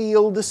man, the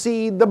field, the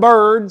seed, the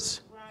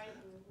birds.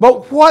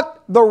 But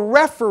what the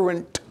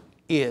referent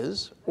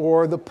is,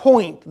 or the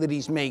point that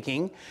he's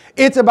making,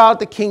 it's about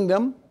the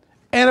kingdom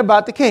and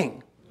about the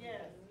king.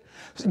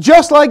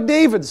 Just like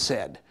David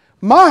said,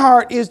 my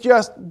heart is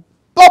just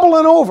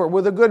bubbling over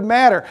with a good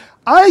matter.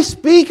 I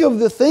speak of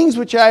the things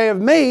which I have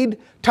made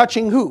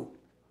touching who?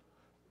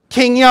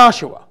 King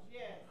Yahshua.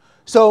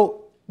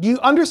 So do you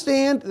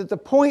understand that the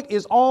point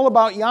is all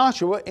about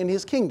Yahshua and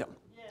his kingdom?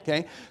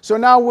 Okay? So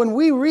now when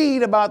we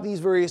read about these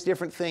various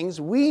different things,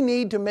 we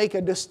need to make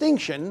a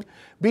distinction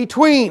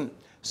between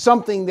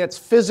something that's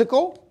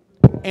physical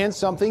and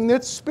something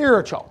that's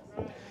spiritual.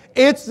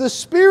 It's the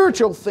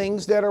spiritual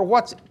things that are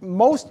what's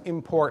most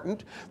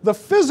important. The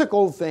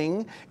physical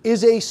thing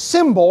is a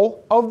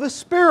symbol of the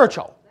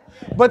spiritual.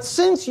 But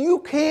since you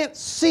can't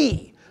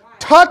see,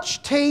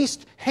 touch,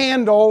 taste,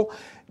 handle,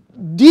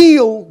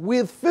 deal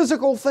with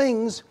physical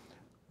things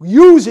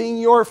using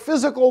your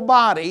physical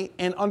body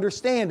and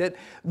understand it,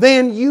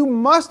 then you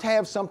must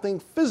have something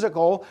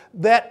physical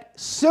that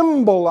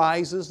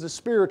symbolizes the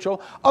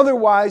spiritual.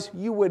 Otherwise,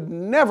 you would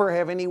never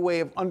have any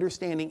way of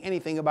understanding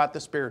anything about the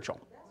spiritual.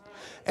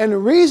 And the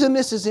reason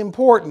this is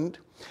important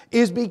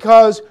is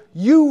because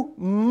you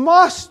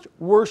must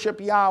worship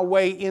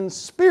Yahweh in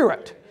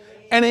spirit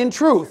and in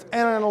truth.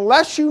 And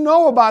unless you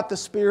know about the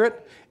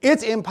spirit,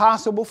 it's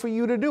impossible for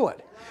you to do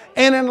it.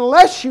 And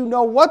unless you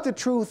know what the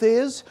truth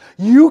is,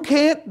 you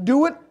can't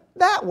do it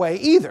that way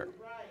either.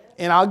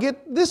 And I'll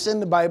get this in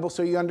the Bible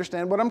so you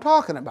understand what I'm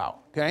talking about.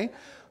 Okay?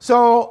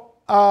 So,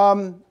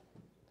 but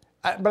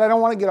I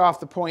don't want to get off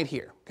the point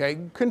here. Okay?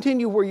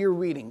 Continue where you're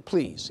reading,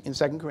 please, in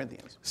 2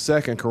 Corinthians.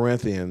 2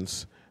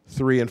 Corinthians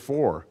 3 and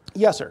 4.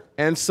 Yes, sir.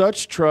 And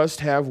such trust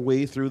have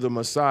we through the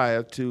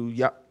Messiah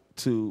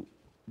to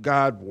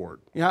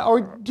Godward. Yeah,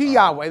 or to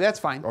Yahweh, that's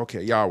fine.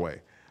 Okay, Yahweh.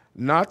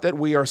 Not that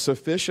we are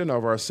sufficient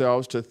of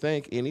ourselves to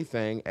think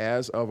anything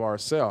as of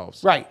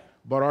ourselves. Right.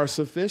 But our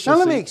sufficiency... Now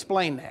let me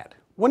explain that.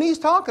 When he's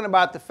talking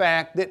about the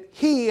fact that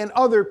he and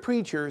other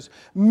preachers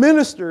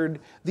ministered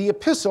the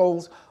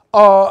epistles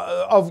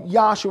of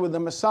Yahshua the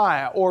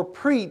Messiah, or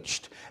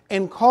preached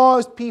and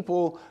caused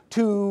people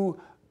to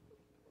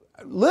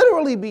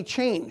literally be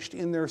changed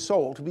in their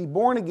soul, to be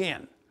born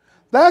again,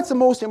 that's the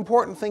most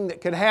important thing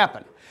that could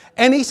happen.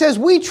 And he says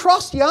we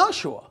trust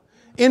Yahshua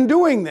in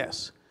doing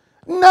this.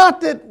 Not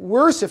that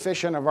we're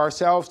sufficient of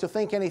ourselves to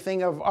think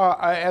anything of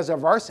as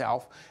of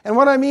ourselves. And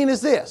what I mean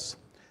is this.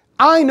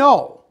 I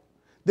know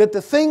that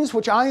the things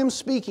which I am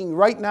speaking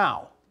right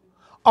now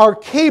are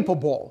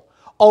capable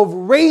of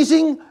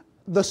raising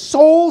the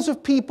souls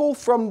of people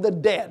from the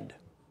dead.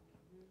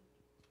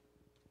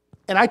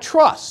 And I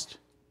trust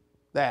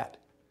that.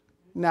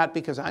 Not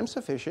because I'm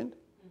sufficient,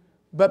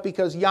 but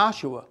because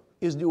Yahshua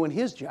is doing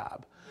his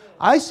job.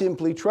 I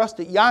simply trust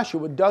that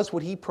Yahshua does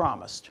what he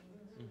promised.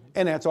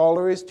 And that's all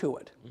there is to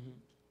it.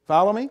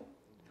 Follow me?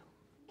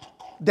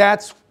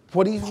 That's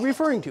what he's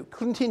referring to.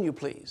 Continue,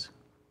 please.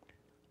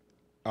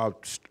 I'll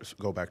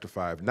go back to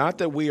 5. Not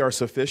that we are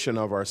sufficient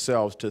of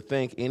ourselves to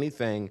think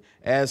anything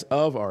as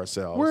of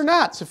ourselves. We're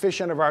not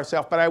sufficient of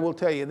ourselves, but I will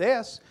tell you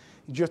this,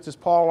 just as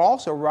Paul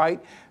also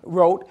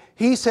wrote,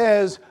 he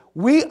says,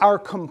 we are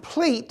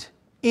complete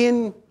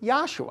in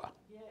Yahshua.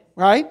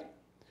 Right?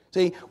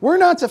 See, we're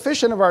not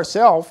sufficient of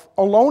ourselves,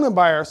 alone and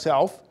by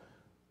ourselves.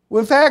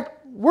 In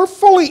fact, we're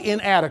fully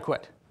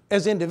inadequate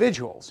as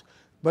individuals.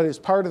 But as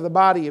part of the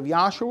body of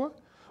Yahshua,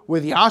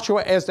 with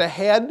Yahshua as the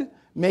head,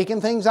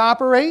 making things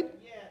operate,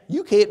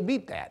 you can't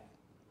beat that.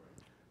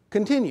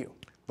 Continue.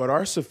 But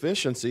our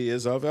sufficiency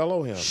is of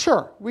Elohim.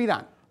 Sure, read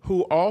on.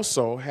 Who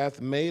also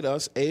hath made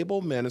us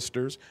able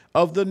ministers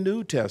of the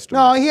New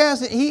Testament. No,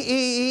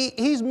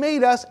 he's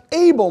made us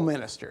able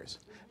ministers,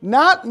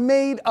 not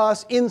made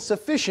us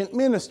insufficient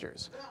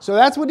ministers. So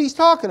that's what he's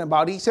talking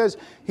about. He says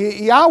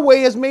Yahweh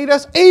has made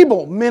us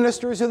able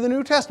ministers of the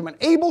New Testament.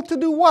 Able to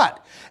do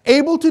what?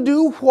 Able to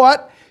do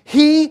what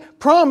he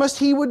promised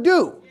he would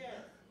do.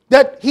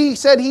 That he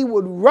said he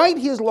would write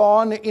his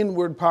law in the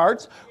inward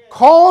parts,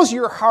 cause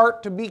your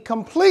heart to be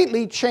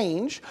completely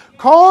changed,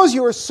 cause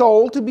your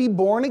soul to be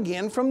born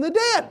again from the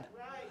dead.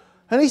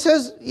 And he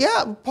says,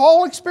 yeah,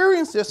 Paul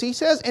experienced this. He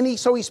says,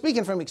 so he's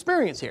speaking from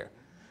experience here.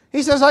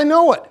 He says, I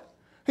know it.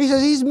 He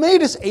says he's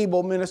made us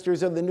able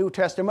ministers of the New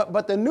Testament,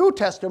 but the New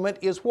Testament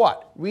is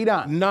what? Read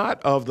on.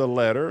 Not of the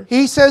letter.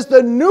 He says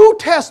the New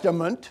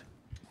Testament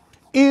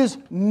is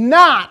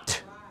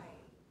not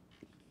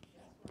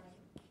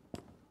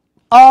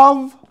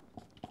of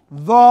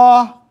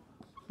the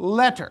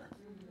letter.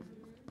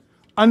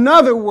 In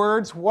other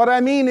words, what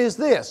I mean is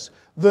this.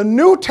 The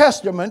New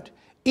Testament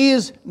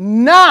is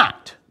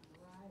not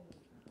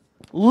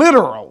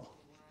literal.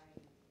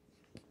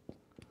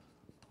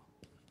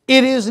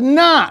 It is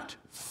not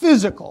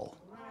physical.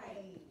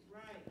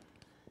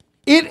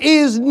 It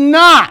is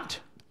not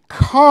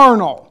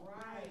carnal.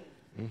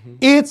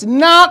 It's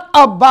not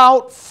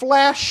about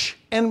flesh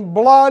and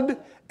blood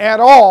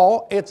at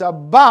all. It's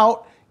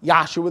about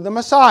Yahshua the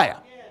Messiah.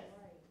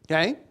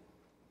 Okay?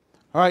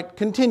 All right,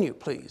 continue,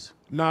 please.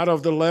 Not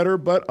of the letter,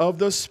 but of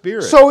the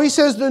Spirit. So he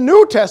says the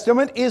New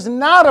Testament is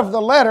not of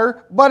the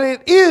letter, but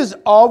it is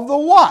of the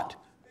what?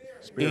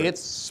 Spirit.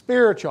 It's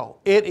spiritual.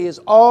 It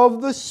is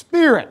of the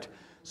Spirit.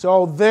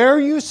 So there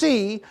you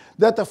see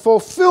that the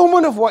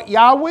fulfillment of what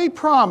Yahweh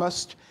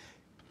promised,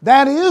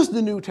 that is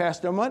the New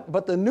Testament,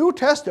 but the New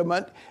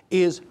Testament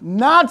is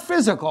not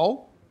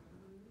physical,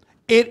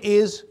 it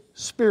is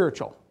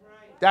spiritual.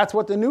 That's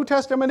what the New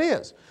Testament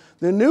is.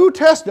 The New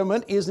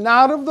Testament is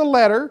not of the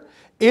letter,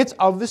 it's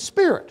of the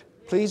Spirit.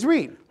 Please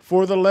read.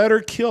 For the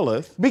letter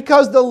killeth,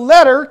 Because the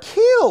letter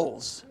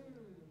kills,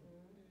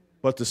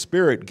 but the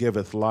Spirit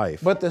giveth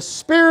life. but the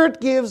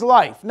Spirit gives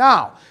life.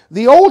 Now,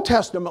 the Old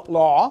Testament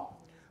law,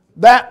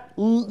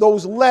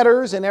 those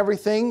letters and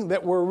everything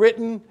that were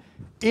written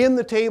in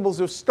the tables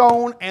of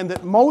stone and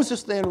that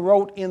Moses then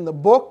wrote in the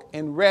book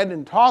and read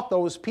and taught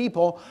those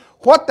people,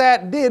 what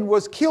that did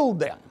was killed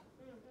them.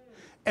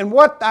 And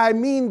what I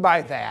mean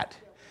by that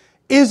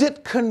is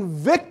it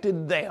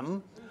convicted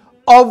them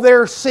of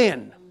their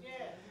sin.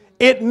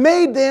 It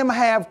made them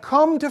have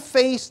come to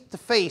face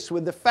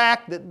with the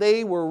fact that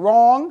they were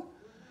wrong,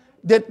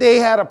 that they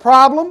had a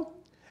problem,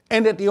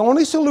 and that the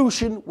only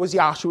solution was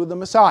Yahshua the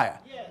Messiah.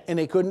 And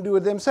they couldn't do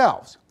it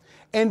themselves.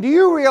 And do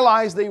you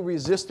realize they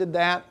resisted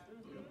that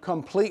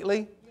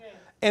completely?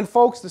 And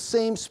folks, the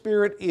same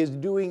Spirit is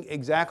doing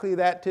exactly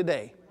that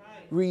today.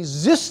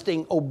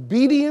 Resisting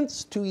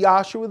obedience to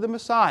Yahshua the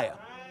Messiah.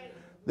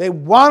 They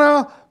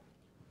want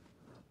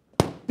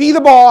to be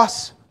the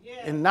boss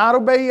and not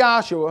obey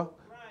Yahshua.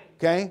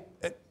 Okay?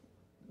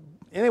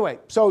 Anyway,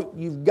 so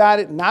you've got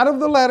it not of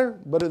the letter,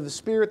 but of the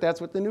Spirit. That's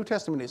what the New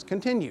Testament is.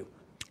 Continue.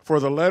 For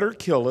the letter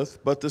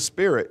killeth, but the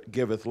Spirit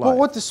giveth life. Well,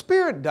 what the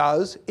Spirit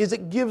does is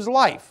it gives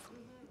life.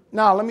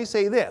 Now, let me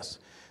say this.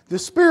 The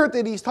Spirit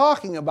that he's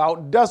talking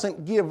about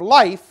doesn't give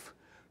life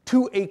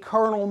to a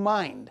carnal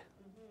mind.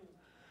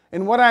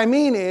 And what I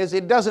mean is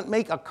it doesn't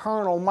make a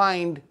carnal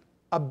mind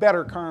a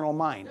better carnal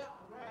mind.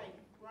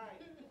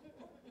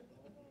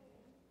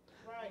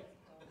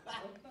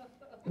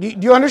 Do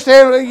you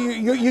understand?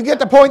 You get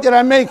the point that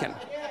I'm making.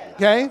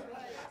 Okay?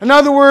 In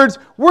other words,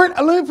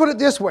 let me put it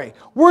this way.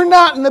 We're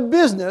not in the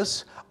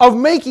business of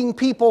making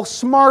people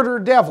smarter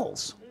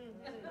devils.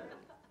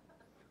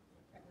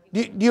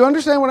 Do you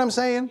understand what I'm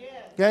saying?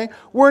 Okay?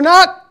 We're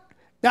not,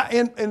 now,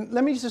 and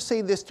let me just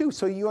say this too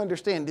so you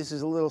understand. This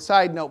is a little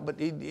side note, but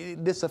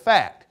this is a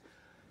fact.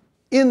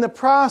 In the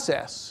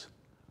process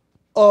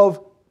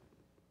of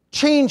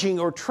changing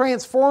or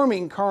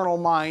transforming carnal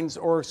minds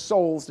or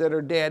souls that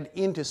are dead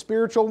into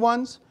spiritual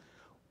ones,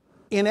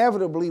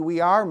 inevitably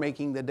we are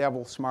making the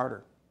devil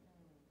smarter.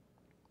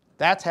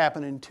 That's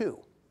happening too.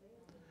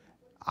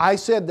 I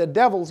said the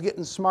devil's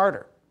getting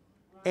smarter.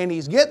 And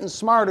he's getting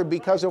smarter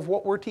because of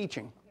what we're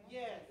teaching.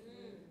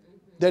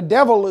 The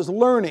devil is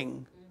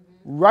learning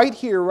right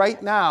here,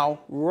 right now,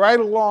 right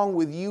along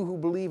with you who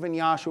believe in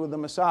Yahshua the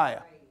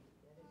Messiah.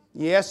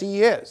 Yes,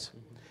 he is.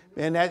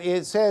 And that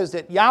it says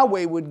that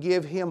Yahweh would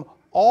give him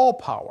all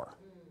power.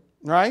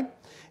 Right?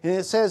 And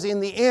it says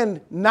in the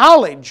end,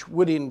 knowledge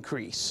would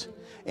increase.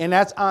 And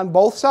that's on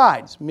both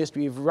sides.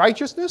 Mystery of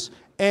righteousness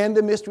and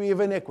the mystery of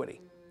iniquity.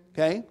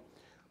 Okay?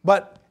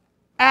 But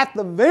at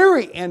the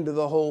very end of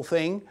the whole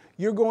thing,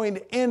 you're going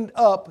to end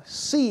up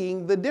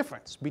seeing the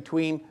difference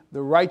between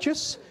the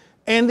righteous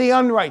and the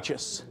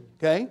unrighteous.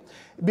 Okay?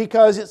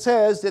 Because it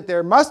says that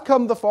there must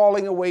come the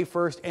falling away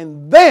first,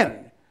 and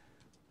then,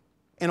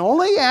 and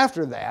only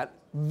after that,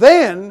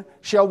 then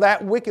shall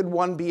that wicked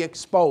one be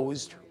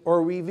exposed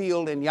or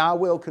revealed, and Yah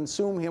will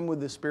consume him with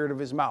the spirit of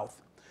his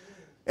mouth.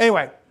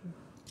 Anyway,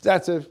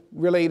 that's a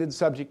related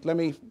subject. Let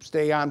me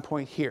stay on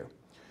point here.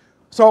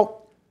 So,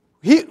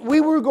 we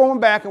were going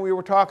back and we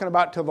were talking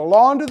about to the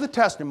law and to the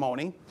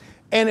testimony,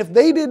 and if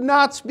they did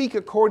not speak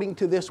according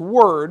to this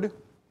word,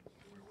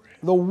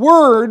 the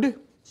word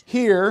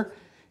here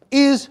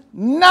is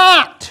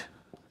not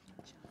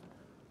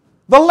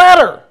the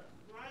letter.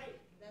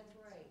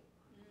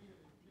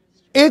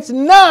 It's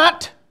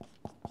not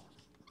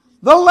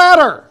the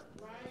letter.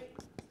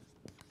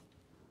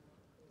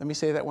 Let me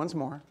say that once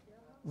more.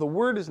 The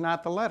word is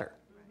not the letter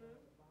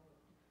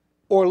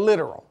or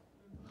literal.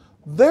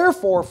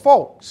 Therefore,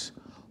 folks,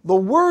 the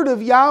word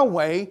of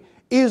Yahweh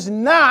is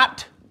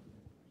not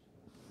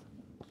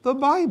the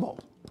Bible.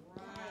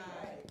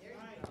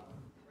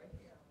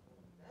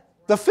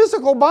 The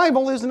physical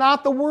Bible is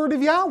not the word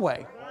of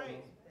Yahweh.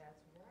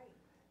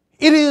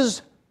 It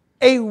is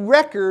a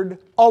record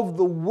of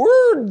the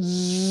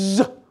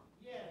words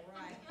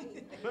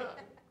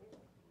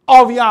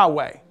of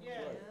Yahweh.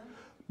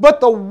 But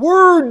the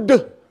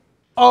word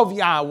of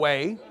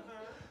Yahweh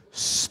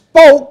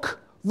spoke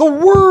the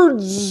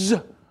words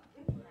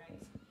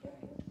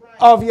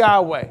of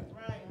Yahweh.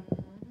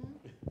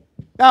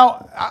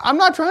 Now, I'm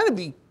not trying to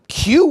be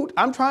cute.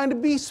 I'm trying to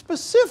be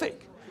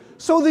specific.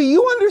 so that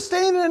you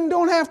understand it and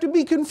don't have to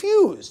be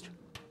confused.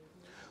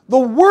 The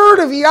word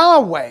of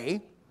Yahweh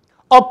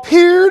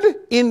appeared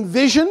in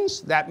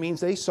visions, that means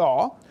they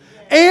saw,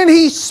 and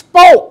he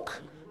spoke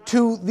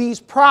to these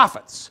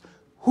prophets.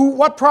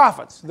 What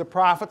prophets? The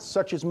prophets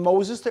such as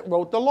Moses that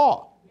wrote the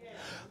law,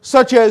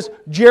 such as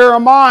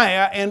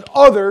Jeremiah and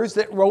others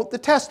that wrote the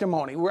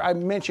testimony. I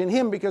mention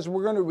him because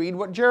we're going to read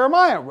what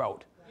Jeremiah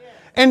wrote.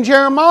 And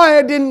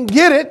Jeremiah didn't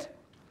get it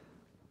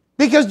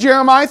because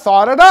Jeremiah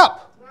thought it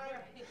up.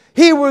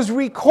 He was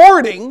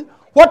recording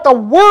what the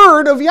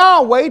word of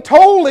Yahweh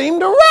told him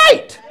to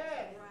write.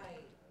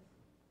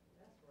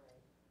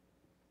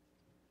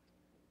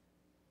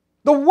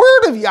 The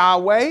word of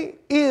Yahweh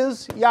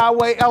is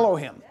Yahweh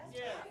Elohim.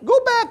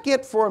 Go back,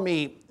 get for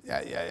me,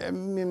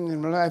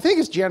 I think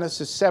it's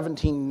Genesis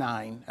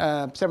 17:9,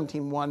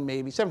 17:1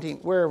 maybe, 17,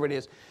 wherever it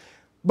is.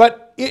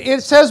 But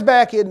it says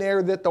back in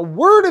there that the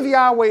word of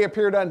Yahweh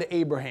appeared unto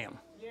Abraham.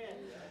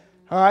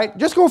 All right,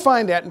 just go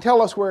find that and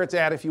tell us where it's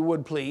at if you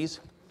would, please.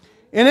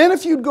 And then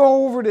if you'd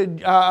go over to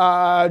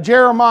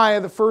Jeremiah,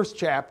 the 1st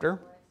chapter,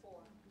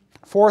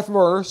 4th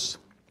verse,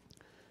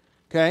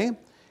 okay?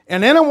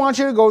 And then I want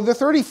you to go to the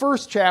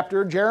 31st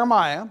chapter,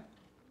 Jeremiah,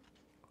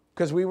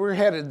 because we were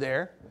headed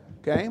there,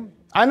 okay?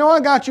 I know I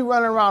got you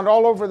running around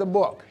all over the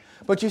book,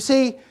 but you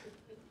see,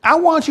 I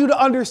want you to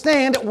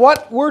understand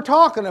what we're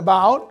talking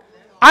about.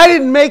 I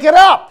didn't make it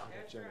up.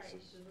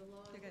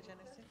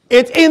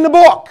 It's in the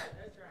book.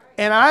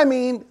 And I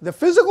mean the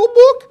physical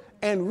book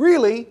and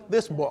really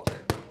this book.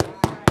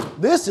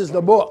 This is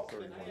the book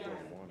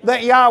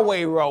that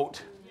Yahweh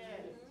wrote.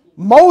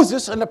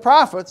 Moses and the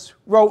prophets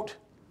wrote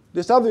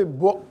this other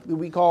book that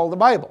we call the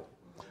Bible.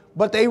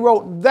 But they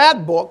wrote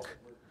that book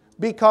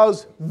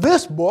because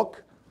this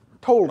book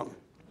told them.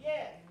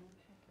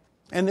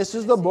 And this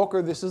is the book,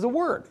 or this is the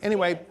word.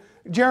 Anyway,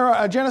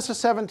 Genesis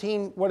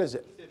 17, what is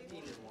it?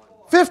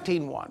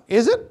 15:1.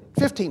 Is it?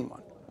 15:1.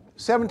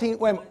 17,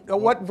 wait,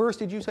 what verse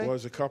did you say? Well,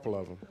 there's a couple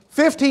of them.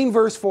 15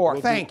 verse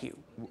 4, thank you.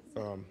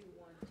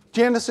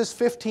 Genesis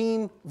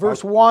 15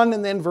 verse 1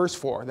 and then verse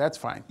 4, that's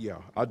fine. Yeah,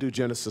 I'll do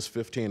Genesis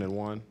 15 and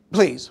 1.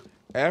 Please.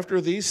 After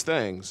these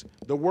things,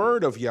 the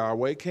word of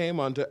Yahweh came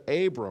unto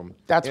Abram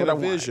in a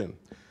vision,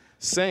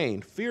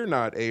 saying, Fear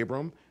not,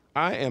 Abram,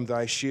 I am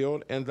thy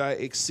shield and thy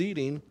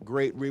exceeding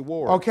great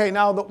reward. Okay,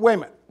 now, wait a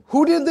minute.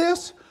 Who did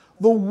this?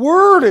 The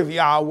word of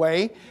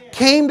Yahweh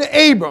came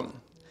to Abram,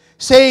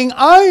 saying,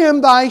 I am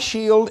thy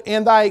shield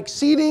and thy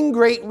exceeding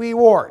great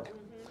reward.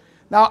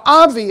 Now,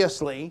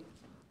 obviously,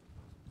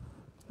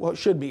 well, it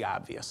should be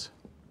obvious.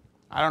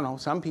 I don't know,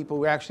 some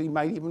people actually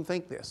might even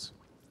think this.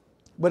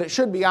 But it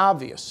should be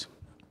obvious.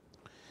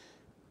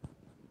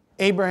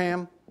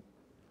 Abraham,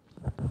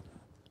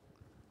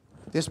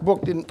 this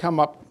book didn't come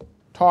up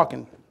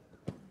talking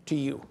to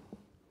you.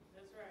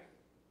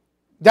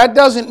 That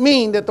doesn't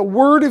mean that the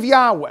word of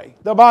Yahweh,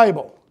 the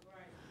Bible,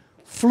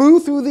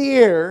 flew through the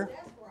air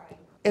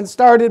and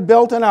started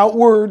belting out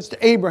words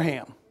to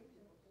Abraham.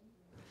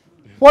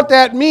 What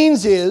that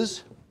means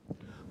is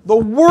the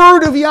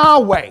word of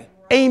Yahweh,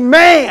 a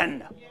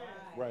man,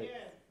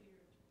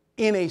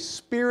 in a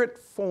spirit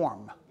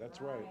form,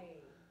 That's right.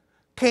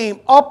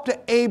 came up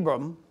to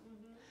Abram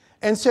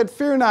and said,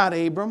 Fear not,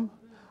 Abram,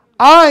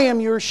 I am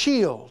your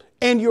shield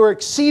and your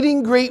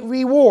exceeding great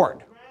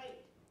reward.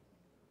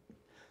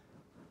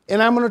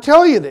 And I'm going to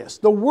tell you this.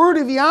 The word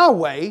of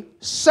Yahweh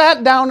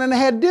sat down and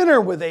had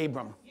dinner with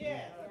Abram.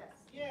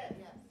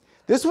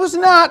 This was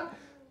not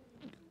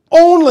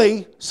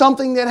only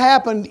something that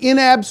happened in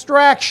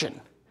abstraction.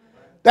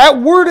 That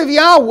word of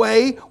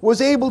Yahweh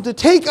was able to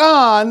take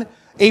on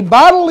a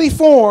bodily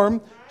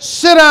form,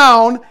 sit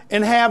down,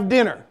 and have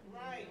dinner.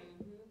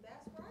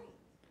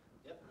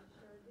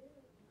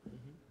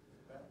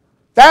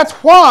 That's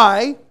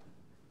why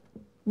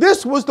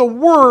this was the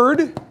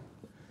Word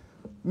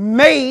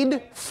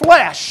made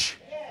flesh.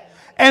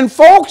 And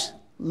folks,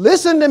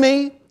 listen to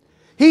me.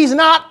 He's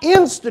not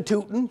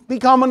instituting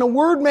becoming the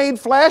Word made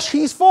flesh.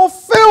 He's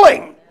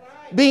fulfilling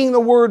being the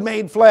Word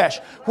made flesh.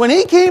 When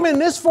He came in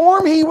this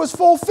form, He was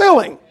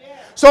fulfilling.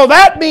 So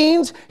that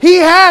means He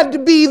had to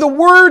be the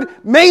Word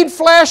made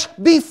flesh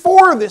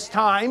before this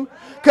time,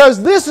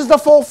 because this is the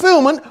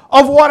fulfillment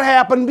of what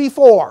happened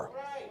before.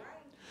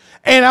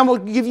 And I'm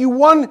going to give you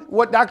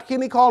what Dr.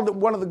 Kinney called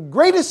one of the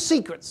greatest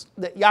secrets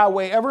that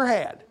Yahweh ever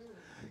had.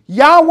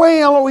 Yahweh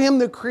Elohim,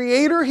 the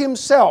Creator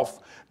Himself,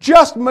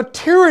 just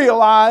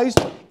materialized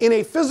in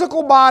a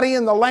physical body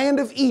in the land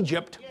of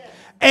Egypt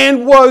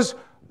and was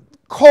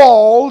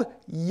called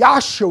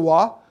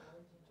Yahshua,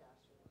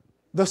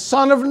 the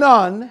Son of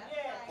Nun,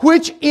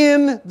 which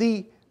in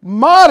the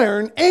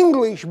modern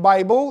English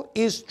Bible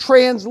is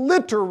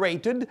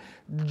transliterated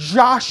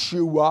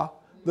Joshua,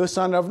 the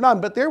Son of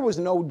Nun. But there was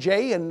no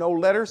J and no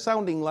letter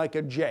sounding like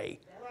a J.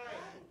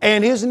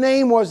 And his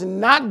name was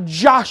not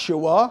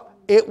Joshua,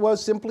 it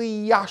was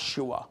simply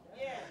Yahshua.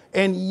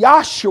 And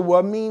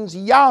Yahshua means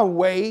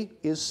Yahweh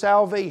is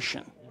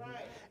salvation.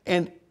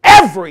 And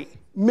every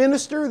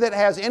minister that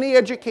has any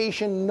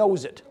education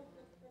knows it.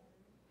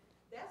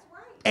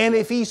 And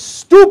if he's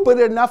stupid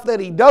enough that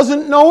he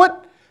doesn't know it,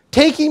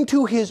 Take him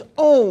to his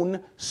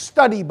own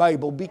study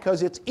Bible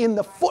because it's in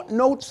the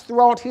footnotes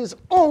throughout his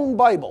own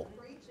Bible.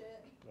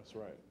 That's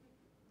right.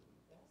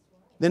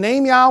 The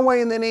name Yahweh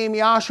and the name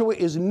Yahshua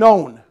is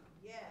known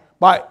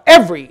by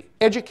every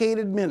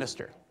educated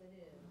minister.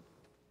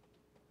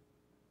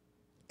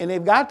 And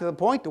they've got to the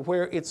point to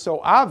where it's so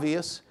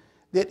obvious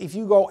that if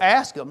you go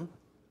ask them,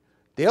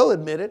 they'll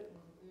admit it.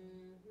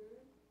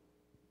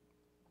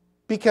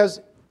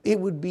 Because it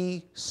would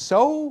be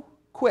so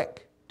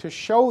quick to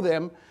show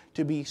them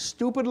to be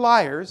stupid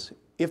liars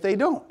if they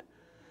don't.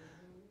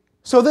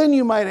 So then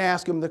you might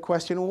ask them the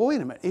question, well,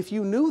 wait a minute, if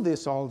you knew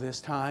this all this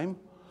time,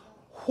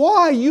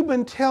 why you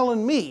been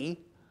telling me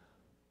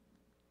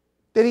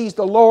that he's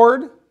the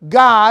Lord,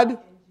 God,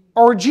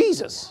 or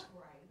Jesus?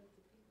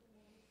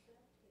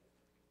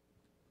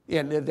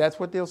 And that's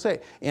what they'll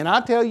say. And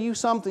I'll tell you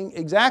something,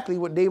 exactly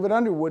what David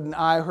Underwood and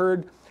I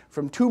heard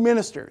from two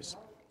ministers.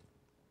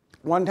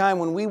 One time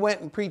when we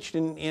went and preached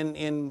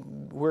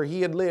in where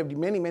he had lived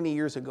many, many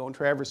years ago in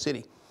Traverse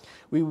City,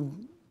 we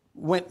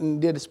went and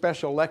did a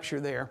special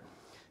lecture there.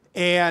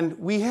 And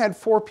we had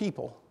 4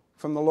 people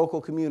from the local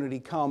community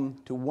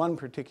come to one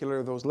particular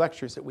of those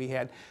lectures that we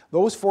had.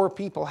 Those 4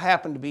 people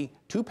happened to be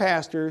 2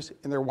 pastors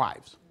and their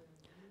wives.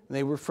 And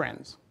they were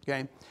friends,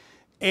 okay?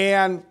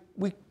 And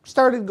we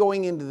started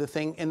going into the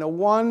thing, and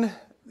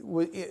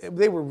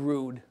they were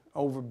rude,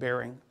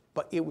 overbearing.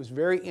 But it was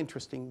very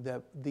interesting,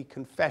 the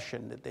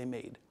confession that they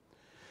made.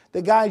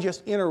 The guy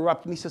just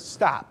interrupted and he says,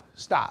 stop,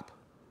 stop.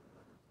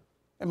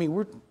 I mean,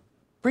 we're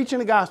preaching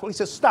the gospel. He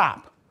says,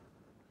 stop.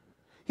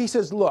 He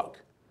says,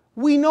 look,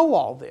 we know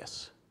all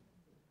this.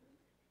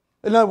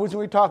 In other words, when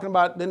we're talking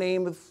about the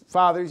name of the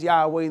Father is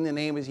Yahweh and the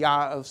name of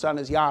the Son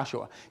is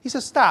Yahshua. He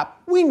says,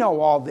 stop, we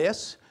know all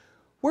this.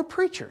 We're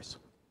preachers.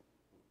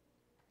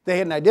 They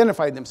hadn't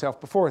identified themselves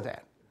before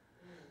that.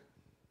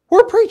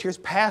 We're preachers,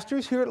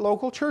 pastors here at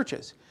local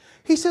churches.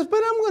 He says,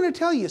 but I'm going to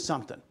tell you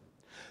something.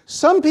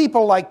 Some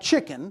people like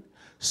chicken,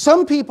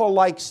 some people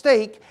like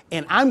steak,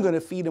 and I'm going to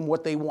feed them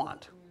what they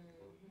want.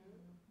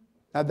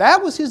 Now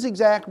that was his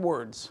exact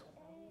words.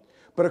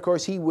 But of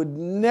course he would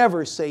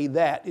never say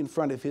that in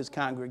front of his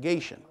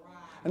congregation.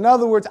 In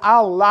other words,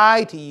 I'll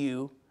lie to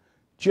you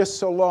just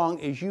so long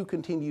as you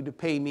continue to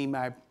pay me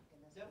my...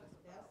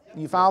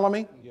 You follow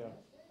me? Yeah.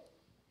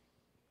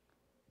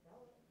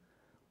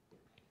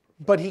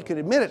 But he could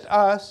admit it to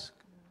us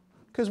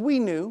because we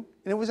knew,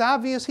 and it was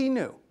obvious he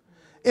knew.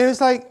 And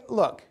it's like,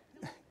 look,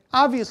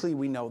 obviously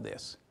we know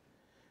this.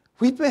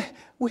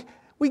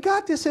 We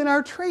got this in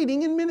our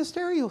training in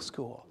ministerial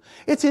school.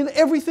 It's in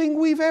everything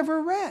we've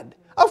ever read.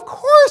 Of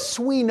course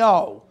we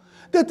know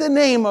that the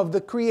name of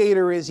the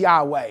Creator is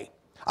Yahweh.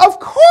 Of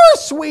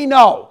course we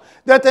know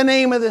that the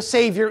name of the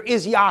Savior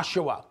is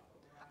Yahshua.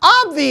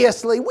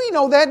 Obviously, we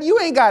know that. You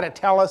ain't got to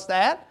tell us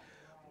that.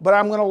 But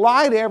I'm going to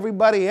lie to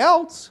everybody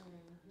else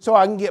so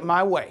I can get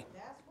my way.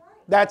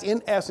 That's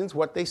in essence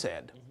what they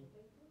said.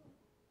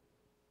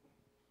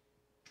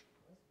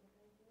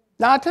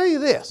 Now I'll tell you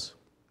this.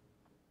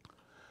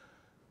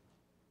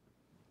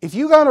 If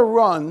you got to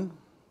run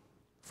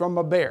from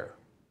a bear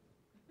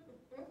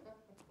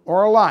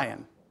or a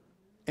lion,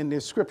 and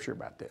there's scripture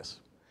about this.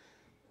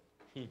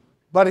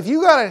 But if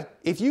you got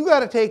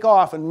to take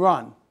off and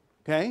run,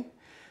 okay,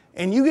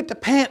 and you get to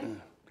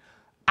panting,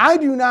 I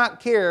do not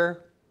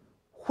care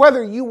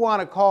whether you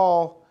want to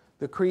call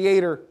the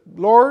Creator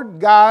Lord,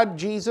 God,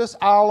 Jesus,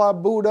 Allah,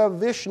 Buddha,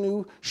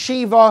 Vishnu,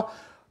 Shiva,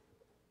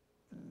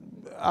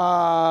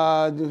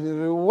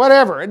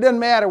 whatever. It doesn't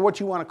matter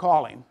what you want to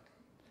call him.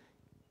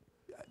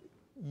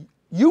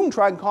 You can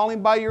try and call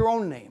him by your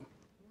own name.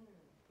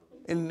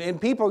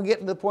 And people get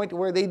to the point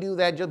where they do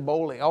that just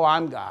boldly. Oh,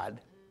 I'm God.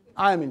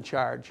 I'm in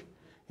charge.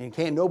 And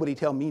can't nobody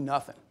tell me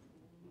nothing.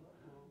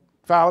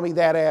 Follow me,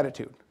 that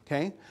attitude.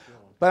 Okay?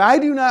 But I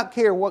do not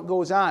care what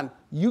goes on.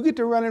 You get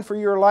to running for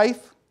your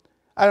life.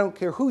 I don't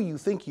care who you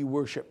think you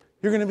worship.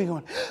 You're going to be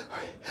going...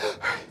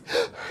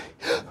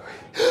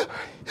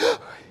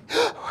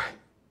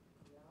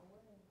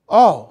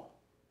 Oh.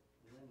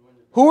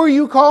 Who are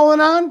you calling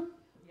on?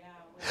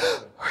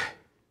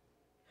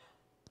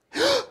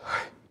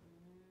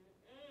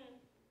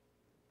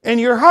 And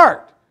your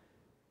heart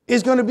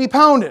is going to be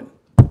pounding.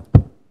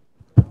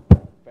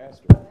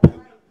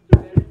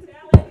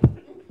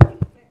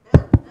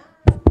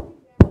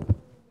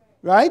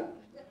 Right?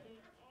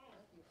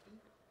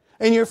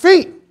 And your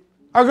feet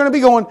are going to be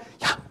going,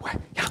 Yahweh,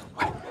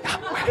 Yahweh,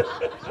 Yahweh.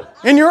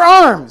 In your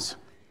arms.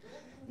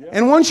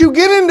 And once you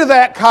get into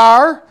that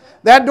car,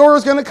 that door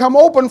is going to come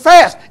open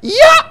fast.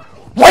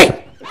 Yahweh!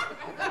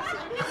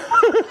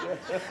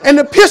 And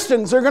the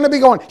pistons are going to be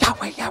going,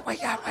 Yahweh, Yahweh, Yahweh,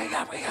 Yahweh,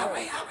 Yahweh,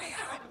 Yahweh, Yahweh.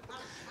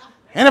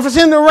 And if it's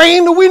in the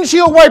rain, the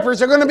windshield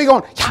wipers are going to be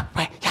going,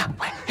 Yahweh,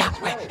 Yahweh,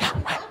 Yahweh,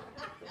 Yahweh.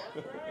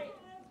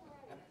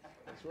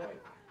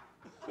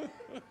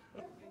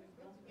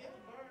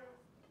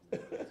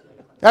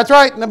 That's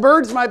right. And the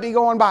birds might be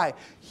going by.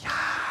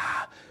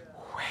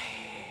 Yahweh.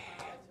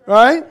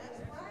 Right?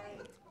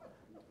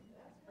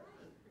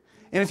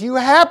 And if you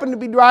happen to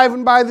be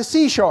driving by the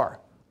seashore,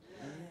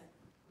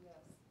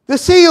 The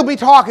sea will be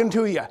talking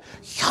to you.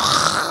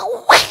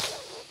 Yahweh.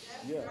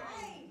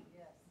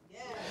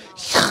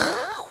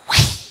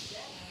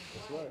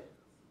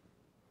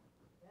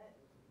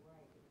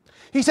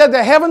 He said,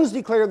 the heavens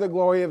declare the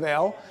glory of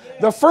El.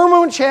 The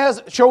firmament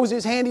shows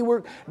his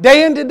handiwork.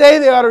 Day unto day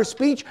they utter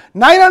speech.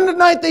 Night unto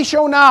night they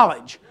show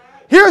knowledge.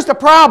 Here's the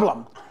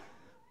problem.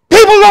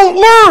 People don't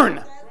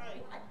learn.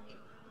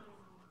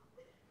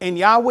 And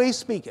Yahweh's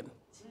speaking.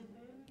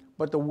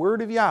 But the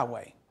word of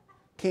Yahweh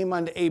came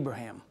unto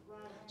Abraham.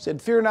 Said,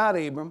 fear not,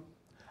 Abram.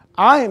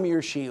 I am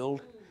your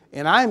shield,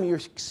 and I am your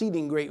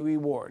exceeding great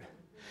reward.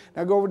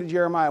 Now go over to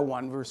Jeremiah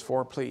 1, verse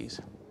 4, please.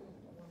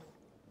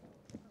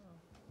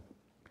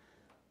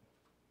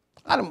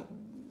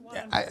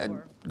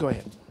 Go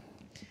ahead.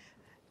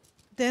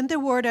 Then the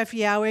word of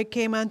Yahweh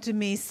came unto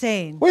me,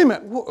 saying... Wait a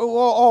minute.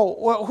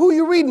 Who are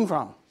you reading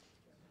from?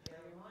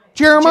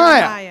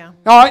 Jeremiah.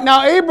 All right,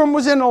 now Abram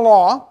was in the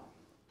law.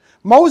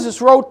 Moses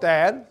wrote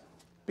that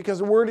because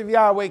the word of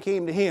Yahweh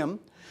came to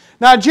him.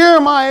 Now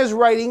Jeremiah is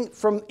writing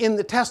from in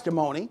the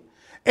testimony.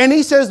 And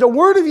he says, the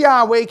word of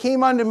Yahweh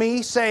came unto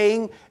me,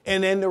 saying,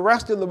 and then the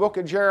rest of the book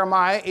of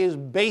Jeremiah is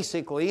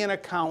basically an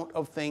account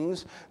of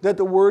things that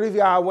the word of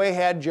Yahweh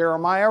had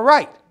Jeremiah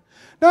write.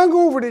 Now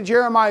go over to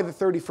Jeremiah, the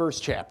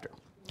 31st chapter.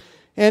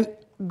 And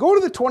go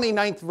to the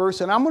 29th verse,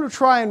 and I'm going to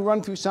try and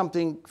run through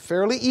something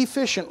fairly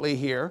efficiently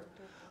here.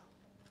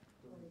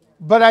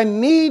 But I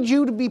need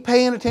you to be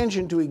paying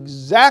attention to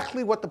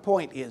exactly what the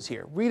point is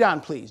here. Read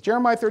on, please.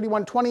 Jeremiah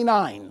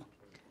 31:29.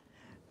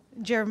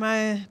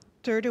 Jeremiah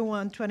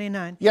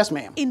 31:29. Yes,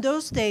 ma'am. In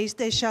those days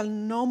they shall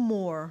no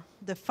more.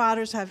 The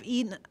fathers have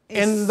eaten.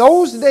 In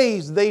those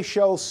days they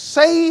shall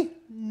say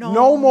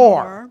no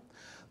more.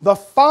 The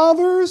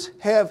fathers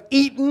have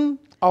eaten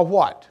a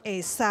what? A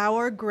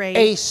sour grape.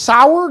 A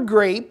sour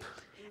grape.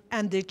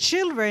 And the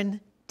children's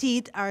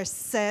teeth are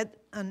set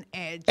on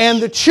edge. And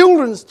the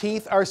children's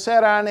teeth are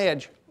set on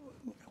edge.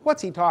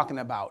 What's he talking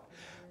about?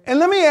 And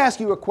let me ask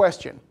you a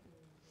question.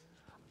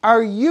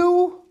 Are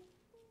you,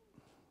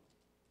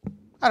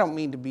 I don't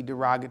mean to be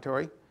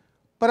derogatory,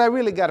 but I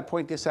really got to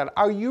point this out.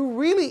 Are you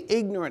really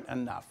ignorant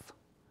enough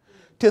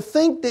to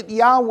think that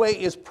Yahweh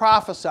is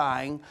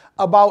prophesying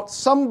about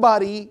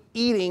somebody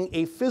eating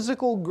a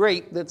physical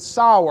grape that's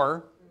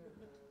sour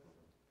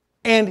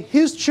and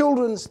his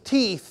children's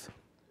teeth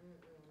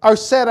are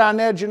set on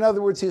edge? In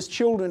other words, his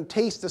children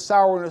taste the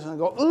sourness and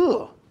go,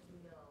 ugh.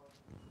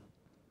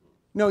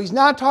 No, he's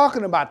not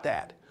talking about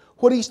that.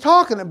 What he's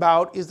talking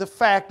about is the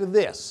fact of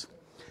this,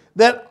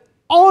 that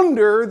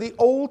under the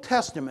Old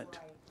Testament,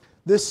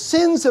 the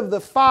sins of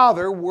the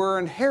father were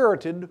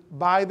inherited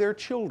by their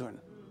children.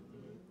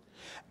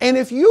 And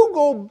if you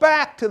go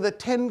back to the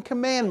Ten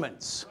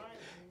Commandments,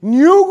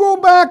 you go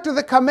back to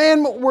the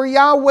commandment where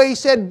Yahweh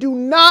said, do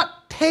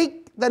not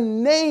take the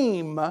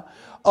name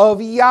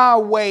of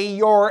Yahweh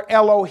your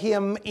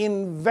Elohim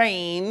in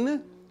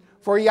vain,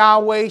 for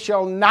Yahweh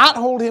shall not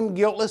hold him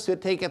guiltless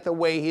that taketh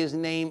away his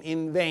name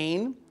in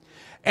vain.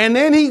 And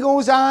then he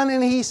goes on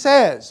and he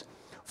says,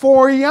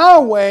 for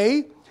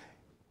Yahweh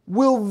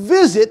will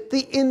visit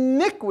the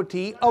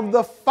iniquity of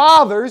the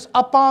fathers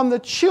upon the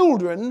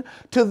children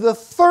to the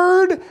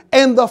third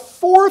and the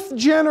fourth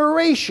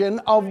generation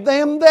of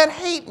them that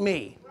hate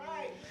me.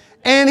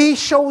 And he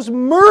shows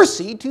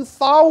mercy to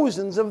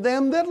thousands of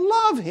them that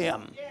love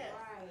him.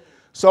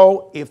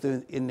 So if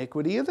the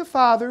iniquity of the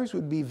fathers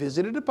would be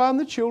visited upon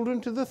the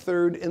children to the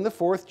third and the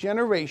fourth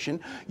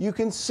generation, you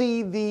can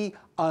see the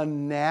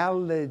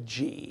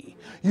analogy.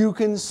 You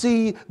can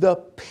see the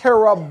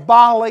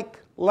parabolic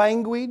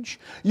language.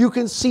 You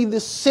can see the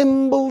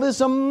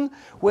symbolism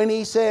when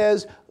he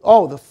says,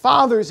 oh, the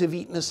fathers have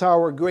eaten a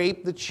sour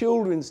grape, the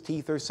children's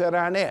teeth are set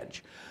on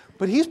edge.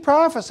 But he's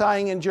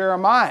prophesying in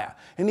Jeremiah,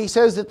 and he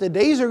says that the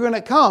days are going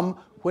to come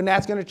when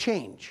that's going to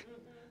change.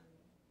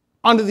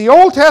 Under the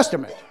Old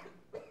Testament,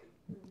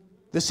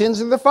 the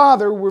sins of the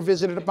father were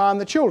visited upon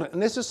the children.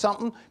 And this is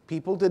something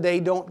people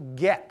today don't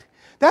get.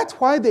 That's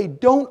why they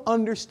don't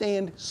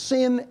understand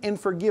sin and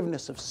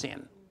forgiveness of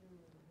sin.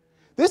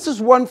 This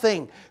is one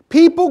thing.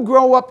 People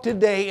grow up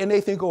today and they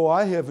think, oh,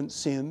 I haven't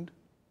sinned.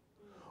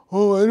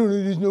 Oh, I don't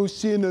know, there's no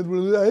sin.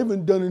 I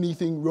haven't done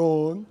anything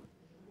wrong.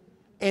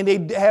 And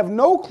they have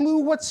no clue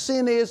what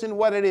sin is and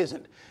what it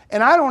isn't.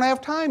 And I don't have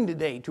time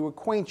today to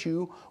acquaint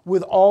you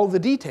with all the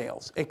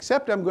details,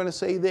 except I'm going to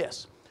say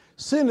this.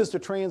 Sin is the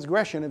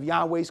transgression of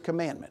Yahweh's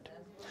commandment.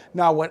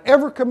 Now,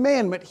 whatever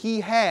commandment he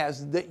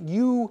has that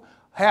you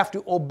have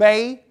to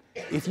obey,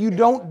 if you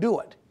don't do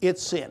it,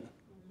 it's sin.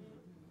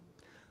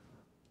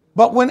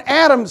 But when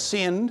Adam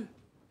sinned,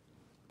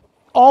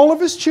 all of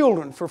his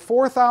children for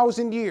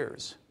 4,000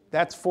 years,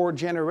 that's 4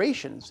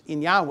 generations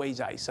in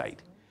Yahweh's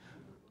eyesight,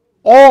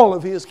 all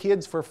of his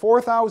kids for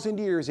 4,000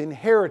 years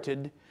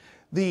inherited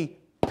the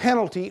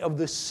penalty of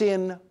the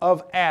sin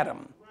of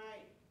Adam.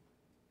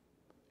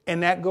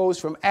 And that goes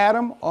from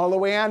Adam all the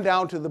way on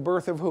down to the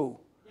birth of who?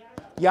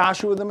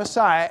 Yahshua the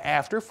Messiah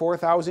after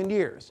 4,000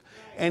 years.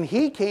 And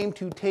he came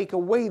to take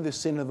away the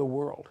sin of the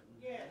world.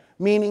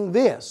 Meaning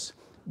this,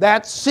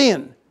 that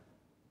sin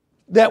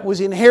that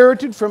was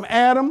inherited from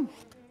Adam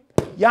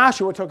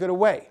Yahshua took it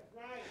away.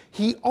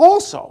 He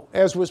also,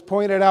 as was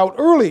pointed out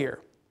earlier,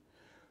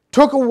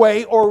 took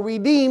away or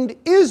redeemed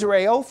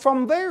Israel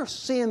from their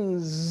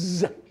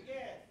sins.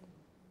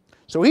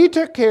 So he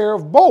took care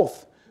of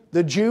both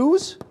the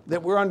Jews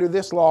that were under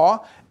this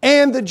law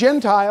and the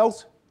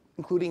Gentiles,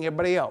 including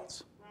everybody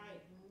else.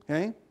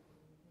 Okay?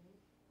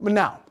 But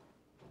now,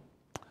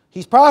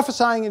 he's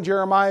prophesying in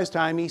Jeremiah's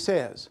time. He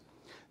says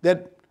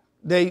that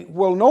they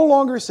will no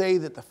longer say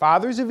that the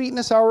fathers have eaten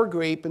a sour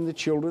grape and the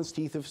children's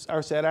teeth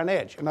are set on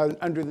edge. And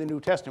under the New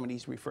Testament,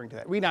 he's referring to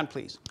that. Read on,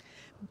 please.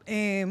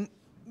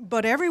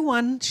 But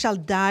everyone shall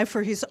die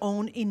for his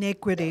own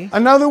iniquity.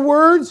 In other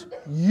words,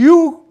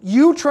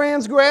 you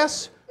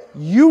transgress,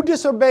 you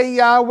disobey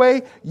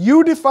Yahweh,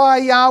 you defy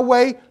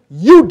Yahweh,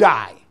 you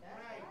die.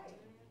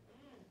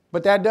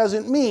 But that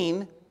doesn't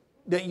mean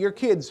that your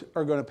kids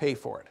are going to pay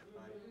for it.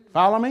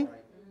 Follow me?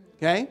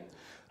 Okay?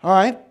 All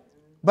right?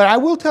 But I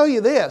will tell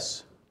you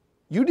this.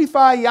 You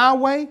defy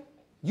Yahweh,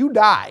 you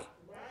die.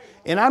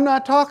 And I'm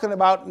not talking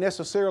about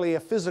necessarily a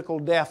physical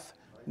death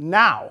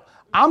now.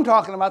 I'm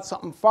talking about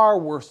something far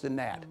worse than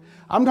that.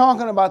 I'm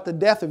talking about the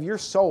death of your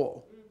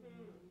soul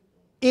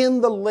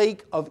in the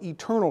lake of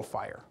eternal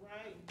fire.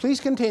 Please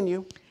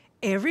continue.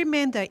 Every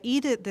man that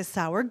eateth the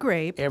sour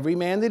grape, Every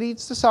man that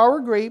eats the sour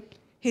grape,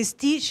 his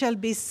teeth shall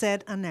be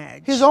set on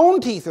edge. his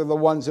own teeth are the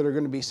ones that are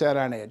going to be set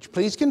on edge.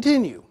 Please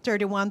continue.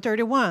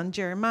 31:31,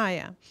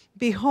 Jeremiah.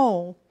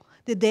 Behold,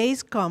 the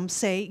days come,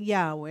 say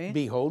Yahweh,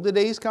 Behold, the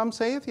days come,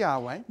 saith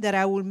Yahweh, that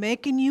I will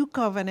make a new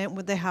covenant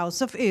with the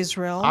house of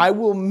Israel. I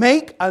will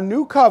make a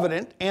new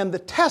covenant, and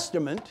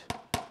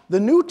the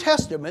New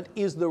Testament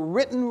is the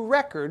written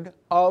record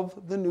of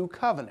the new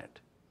covenant.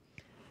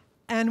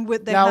 And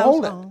with the Now house.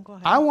 hold it. Oh, go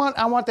ahead.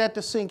 I want that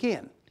to sink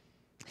in.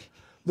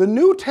 The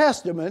New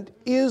Testament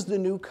is the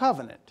new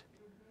covenant.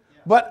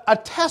 But a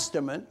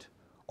testament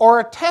or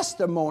a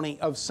testimony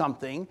of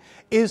something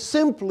is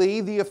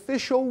simply the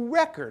official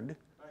record.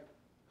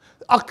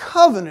 A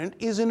covenant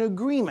is an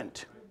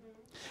agreement.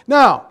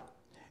 Now,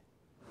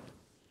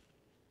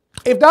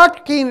 if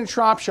Dr. Kane in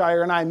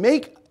Shropshire and I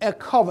make a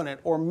covenant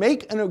or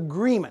make an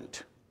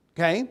agreement,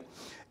 okay,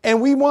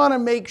 and we want to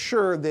make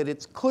sure that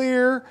it's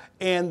clear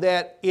and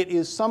that it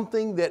is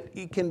something that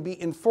it can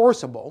be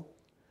enforceable,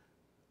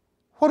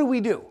 what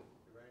do?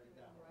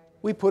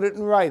 We put it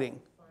in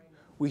writing.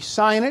 We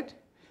sign it,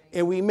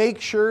 and we make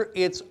sure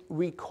it's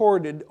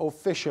recorded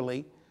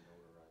officially.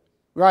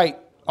 Right.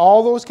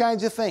 All those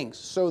kinds of things,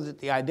 so that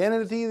the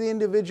identity of the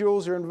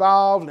individuals are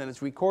involved and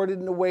it's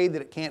recorded in a way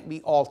that it can't be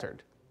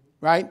altered.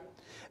 Right?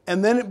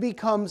 And then it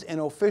becomes an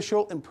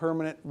official and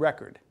permanent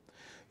record.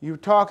 You're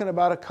talking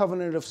about a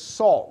covenant of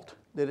salt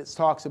that it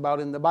talks about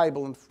in the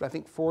Bible in, I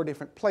think, 4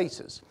 different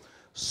places.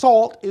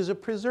 Salt is a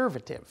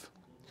preservative.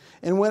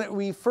 And when it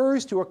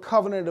refers to a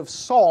covenant of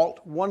salt,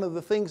 one of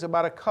the things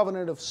about a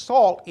covenant of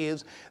salt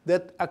is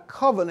that a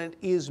covenant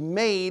is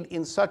made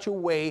in such a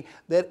way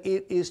that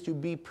it is to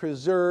be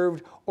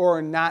preserved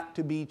or not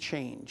to be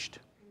changed.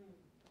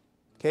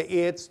 Okay,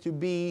 it's to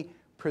be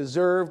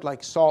preserved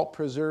like salt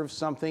preserves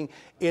something.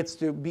 It's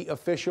to be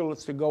official,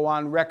 it's to go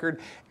on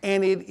record.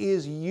 And it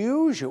is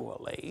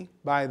usually,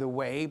 by the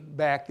way,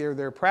 back there,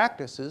 their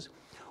practices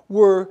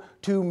were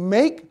to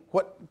make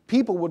what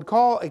people would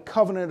call a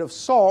covenant of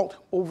salt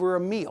over a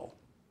meal.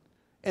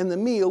 And the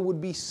meal would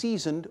be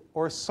seasoned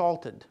or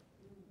salted.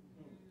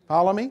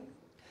 Follow me?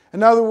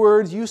 In other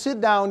words, you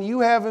sit down, you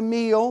have a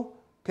meal,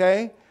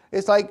 okay?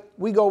 It's like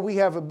we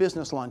have a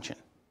business luncheon,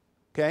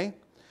 okay?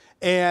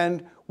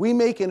 And we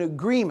make an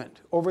agreement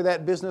over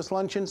that business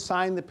luncheon,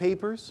 sign the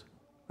papers,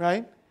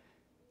 right?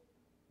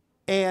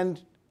 And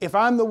if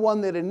I'm the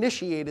one that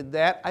initiated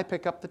that, I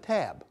pick up the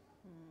tab.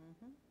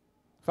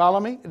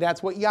 Follow me?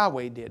 That's what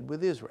Yahweh did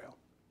with Israel.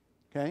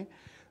 Okay?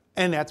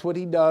 And that's what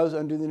he does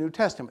under the New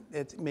Testament.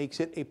 It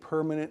makes it a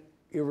permanent,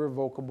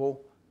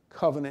 irrevocable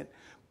covenant.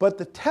 But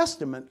the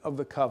testament of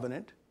the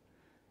covenant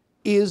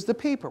is the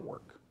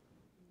paperwork.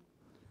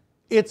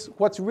 It's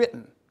what's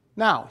written.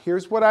 Now,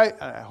 here's what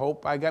I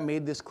hope I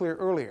made this clear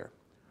earlier.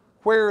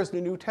 Where is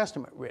the New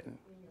Testament written?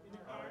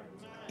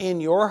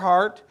 In your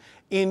heart,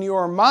 in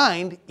your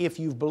mind, if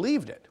you've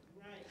believed it.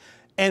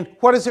 And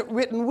what is it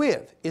written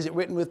with? Is it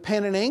written with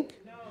pen and ink?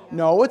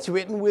 No, it's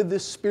written with the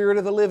Spirit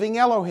of the living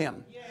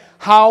Elohim.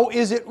 How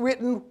is it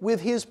written with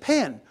his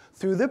pen?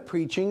 Through the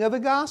preaching of the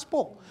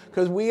gospel.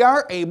 Because we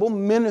are able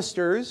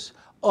ministers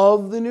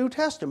of the New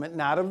Testament,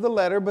 not of the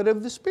letter, but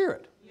of the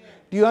Spirit.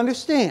 Do you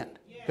understand?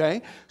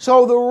 Okay?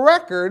 So the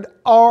record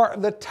or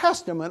the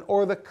testament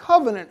or the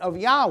covenant of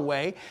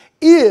Yahweh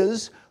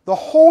is the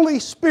Holy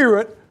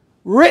Spirit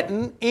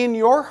written in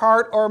your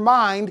heart or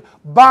mind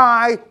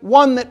by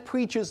one that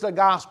preaches the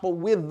gospel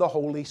with the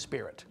Holy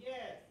Spirit.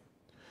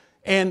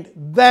 And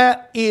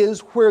that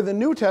is where the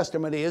New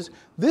Testament is.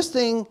 This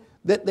thing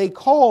that they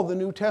call the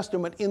New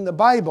Testament in the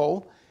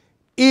Bible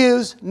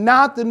is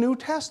not the New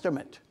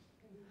Testament.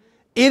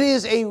 It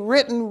is a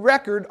written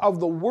record of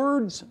the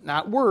words,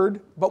 not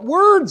word, but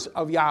words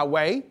of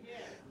Yahweh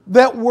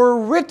that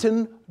were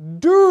written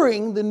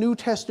during the New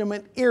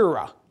Testament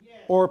era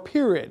or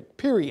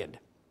period.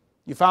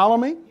 You follow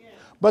me?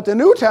 But the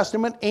New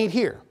Testament ain't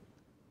here.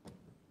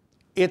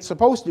 It's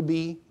supposed to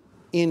be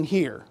in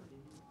here.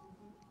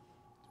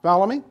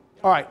 Follow me?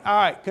 All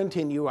right,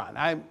 continue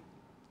on.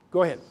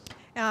 Go ahead.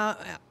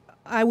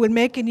 I will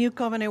make a new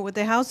covenant with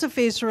the house of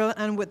Israel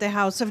and with the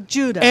house of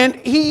Judah. And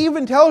he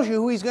even tells you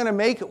who he's going to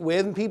make it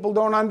with, and people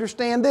don't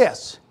understand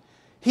this.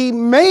 He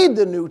made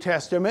the New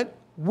Testament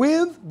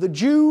with the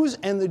Jews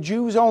and the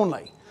Jews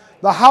only.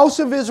 The house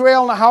of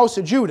Israel and the house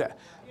of Judah.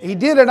 He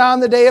did it on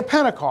the day of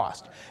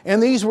Pentecost.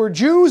 And these were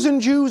Jews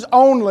and Jews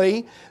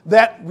only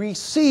that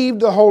received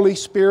the Holy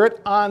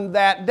Spirit on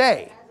that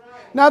day.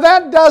 Now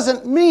that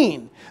doesn't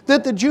mean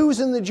that the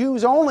Jews and the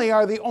Jews only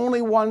are the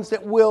only ones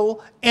that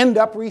will end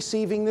up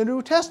receiving the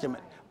New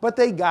Testament. But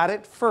they got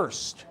it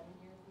first.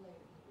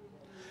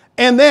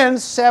 And then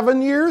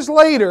 7 years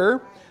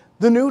later,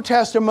 the New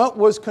Testament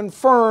was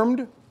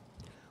confirmed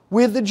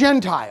with the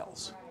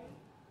Gentiles.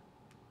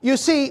 You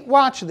see,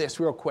 watch this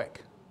real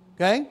quick.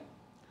 Okay?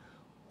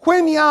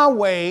 When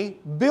Yahweh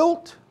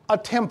built a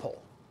temple,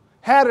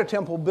 had a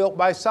temple built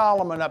by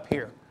Solomon up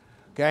here.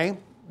 Okay?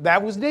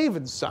 That was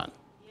David's son.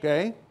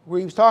 Okay? Where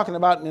he was talking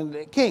about in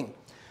the king.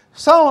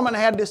 Solomon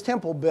had this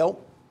temple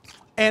built,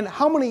 and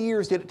how many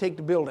years did it take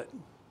to build it?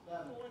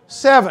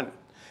 7.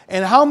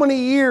 And how many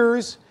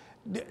years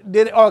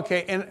did it,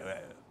 okay, and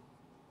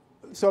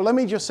so let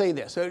me just say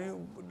this.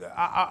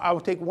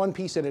 I'll take one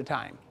piece at a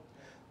time.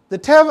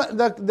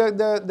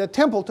 The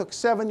temple took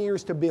 7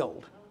 years to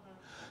build.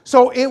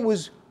 So it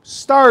was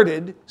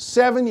started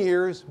 7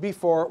 years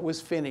before it was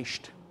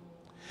finished.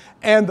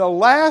 And the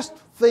last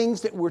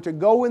things that were to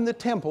go in the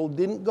temple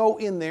didn't go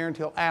in there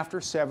until after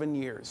 7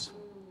 years.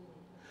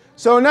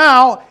 So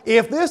now,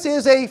 if this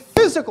is a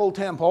physical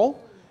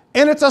temple,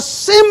 and it's a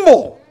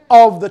symbol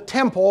of the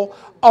temple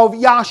of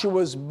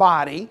Yahshua's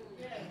body,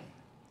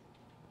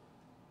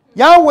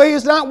 Yahweh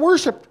is not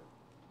worshipped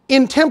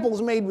in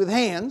temples made with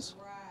hands.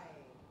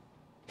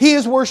 He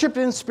is worshipped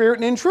in spirit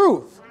and in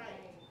truth.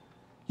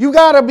 You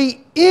got to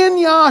be in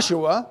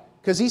Yahshua,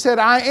 because he said,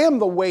 I am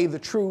the way, the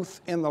truth,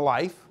 and the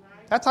life.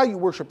 That's how you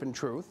worship in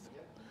truth.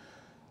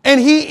 And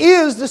he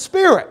is the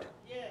Spirit.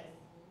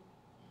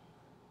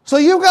 So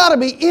you've got to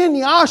be in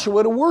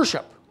Yahshua to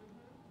worship.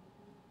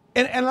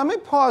 And let me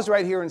pause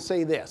right here and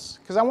say this,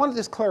 because I want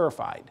this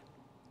clarified.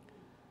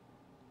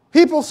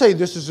 People say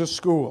this is a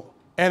school,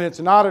 and it's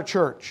not a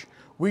church.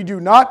 We do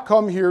not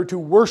come here to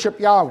worship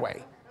Yahweh.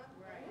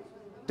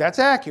 That's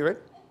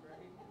accurate.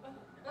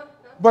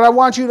 But I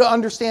want you to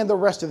understand the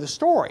rest of the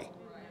story.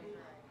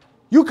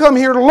 You come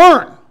here to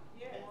learn.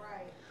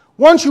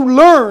 Once you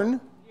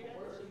learn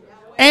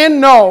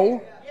and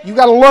know, you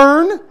got to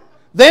learn,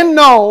 then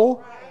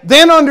know,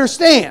 then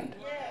understand.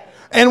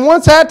 And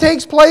once that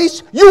takes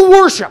place, you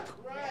worship.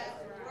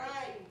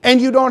 And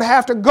you don't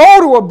have to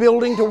go to a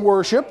building to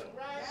worship,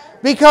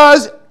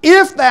 because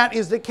if that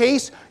is the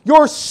case,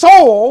 your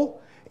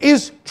soul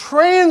is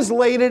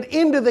translated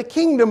into the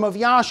kingdom of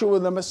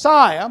Yahshua the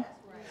Messiah,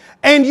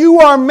 and you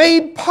are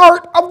made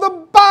part of the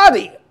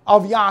body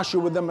of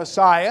Yahshua the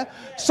Messiah.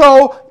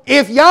 So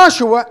if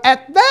Yahshua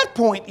at that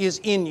point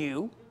is in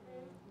you,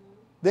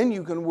 then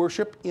you can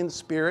worship in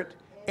spirit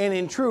and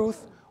in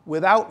truth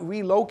without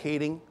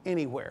relocating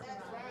anywhere.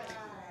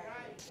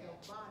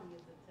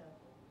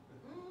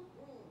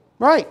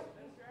 Right.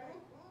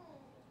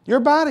 Your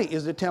body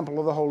is the temple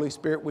of the Holy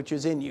Spirit which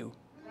is in you,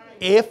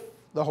 if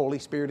the Holy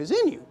Spirit is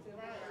in you.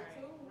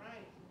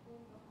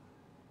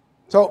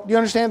 So, do you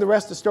understand the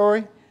rest of the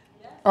story?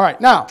 All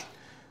right, now,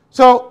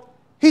 so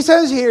he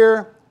says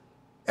here,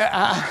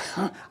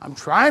 I'm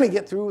trying to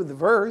get through with the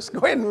verse. Go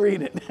ahead and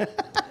read it.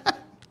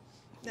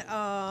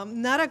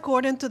 Not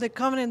according to the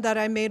covenant that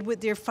I made with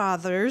their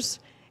fathers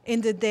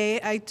in the day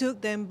I took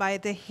them by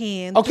the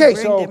hand to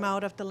bring them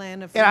out of the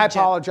land of Egypt. And I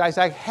apologize,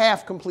 I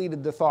half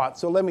completed the thought,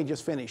 so let me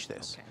just finish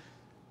this. Okay.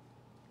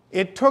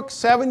 It took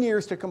 7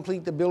 years to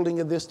complete the building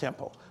of this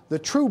temple. The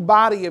true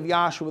body of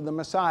Yahshua the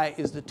Messiah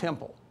is the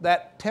temple.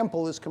 That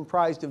temple is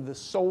comprised of the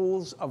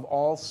souls of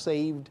all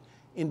saved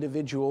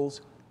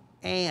individuals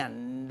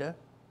and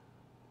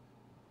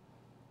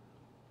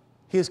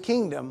his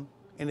kingdom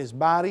and his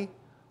body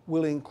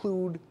will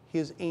include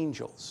his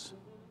angels.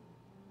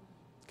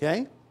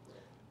 Okay?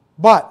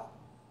 But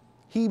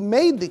he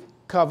made the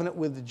covenant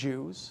with the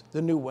Jews,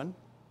 the new one.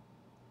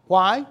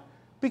 Why?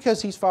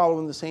 Because he's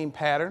following the same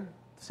pattern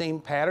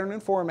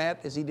and format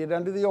as he did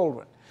under the old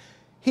one.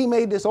 He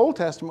made this Old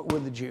Testament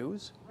with the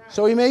Jews,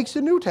 so he makes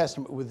the New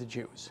Testament with the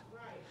Jews.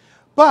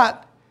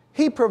 But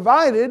he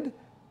provided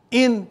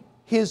in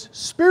his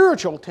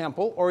spiritual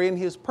temple, or in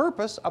his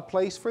purpose, a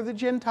place for the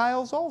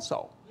Gentiles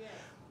also.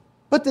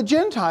 But the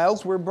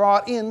Gentiles were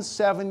brought in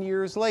 7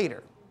 years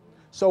later.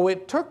 So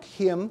it took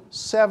him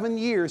 7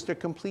 years to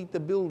complete the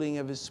building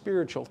of his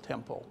spiritual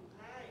temple.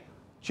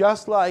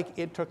 Just like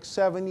it took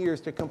 7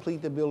 years to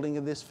complete the building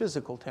of this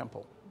physical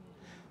temple.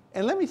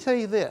 And let me tell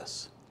you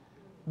this.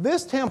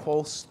 This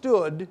temple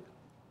stood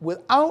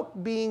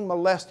without being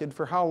molested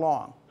for how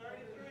long?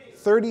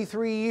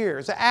 33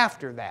 years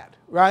after that,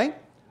 right?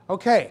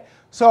 Okay,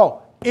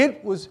 so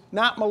It was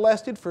not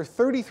molested for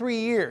 33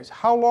 years.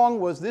 How long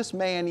was this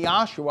man,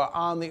 Yahshua,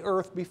 on the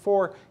earth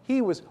before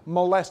he was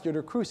molested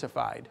or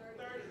crucified?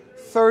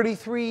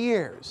 33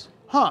 years.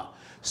 Huh.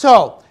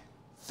 So,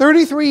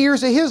 33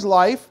 years of his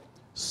life,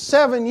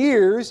 7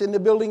 years in the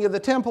building of the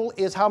temple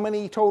is how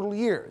many total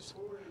years?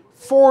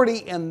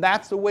 40, and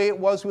that's the way it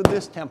was with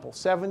this temple.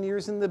 7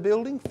 years in the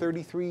building,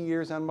 33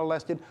 years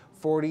unmolested,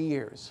 40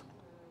 years.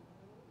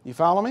 You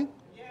follow me?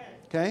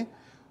 Okay?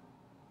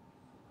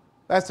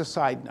 That's a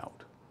side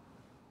note.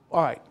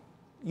 All right.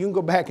 You can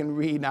go back and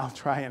read, and I'll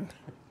try and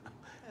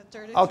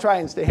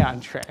stay on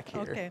track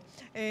here.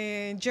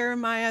 Okay.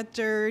 Jeremiah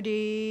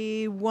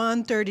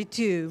 31,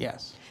 32.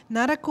 Yes.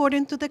 Not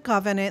according to the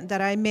covenant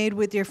that I made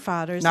with your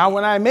fathers. Now,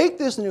 when I make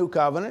this new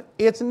covenant,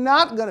 it's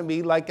not going to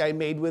be like I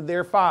made with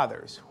their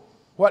fathers.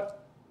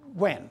 What?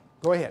 When?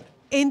 Go ahead.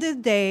 In the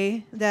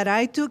day that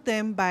I took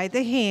them by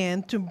the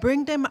hand to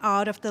bring them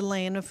out of the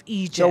land of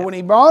Egypt. So when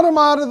he brought them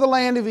out of the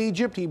land of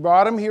Egypt, he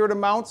brought them here to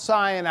Mount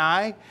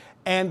Sinai,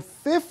 and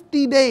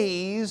 50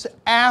 days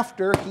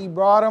after he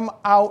brought them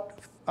out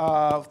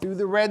through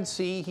the Red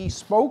Sea, he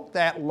spoke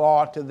that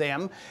law to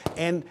them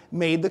and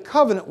made the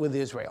covenant with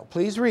Israel.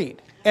 Please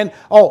read. And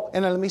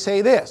let me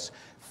say this.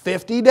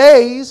 50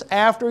 days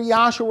after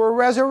Yahshua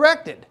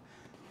resurrected,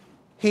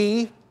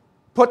 he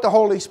put the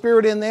Holy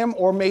Spirit in them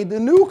or made the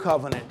new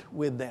covenant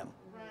with them.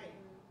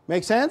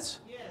 Make sense?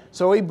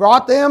 So he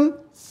brought them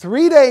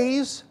 3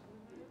 days,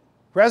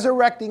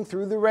 resurrecting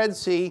through the Red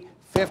Sea.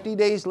 50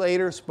 days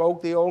later,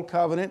 spoke the old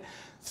covenant.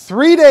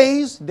 3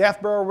 days,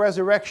 death, burial,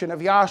 resurrection of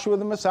Yahshua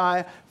the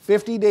Messiah.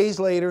 50 days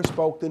later,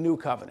 spoke the new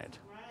covenant.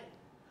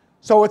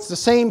 So it's the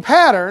same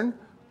pattern,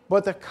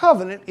 but the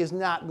covenant is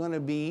not going to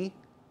be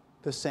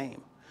the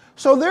same.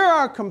 So there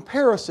are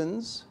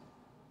comparisons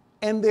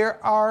and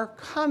there are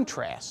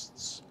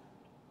contrasts.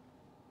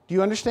 Do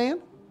you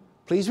understand?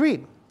 Please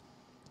read.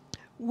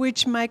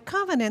 Which my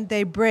covenant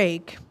they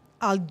break,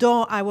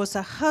 although I was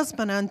a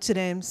husband unto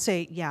them,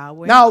 say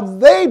Yahweh. Now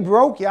they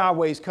broke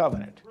Yahweh's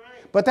covenant.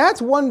 But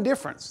that's one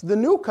difference. The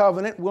new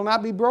covenant will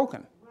not be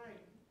broken.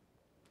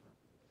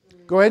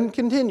 Go ahead and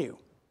continue.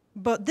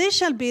 But this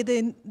shall be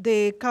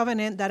the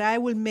covenant that I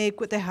will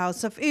make with the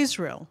house of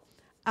Israel.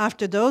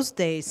 After those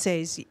days,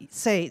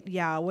 say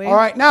Yahweh. All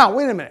right, now,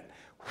 wait a minute.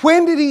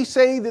 When did he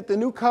say that the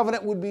new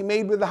covenant would be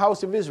made with the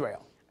house of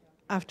Israel?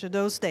 After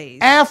those days.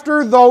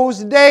 After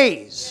those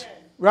days,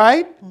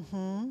 right?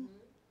 Mm-hmm.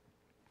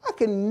 I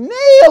can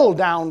nail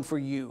down for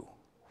you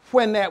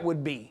when that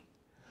would be.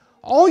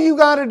 All you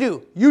got to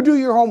do, you do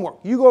your homework.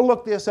 You go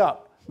look this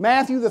up.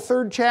 Matthew, the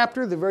 3rd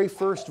chapter, the very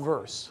first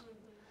verse.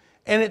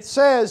 And it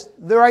says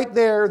right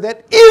there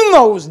that in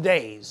those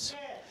days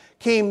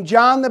came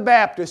John the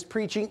Baptist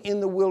preaching in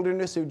the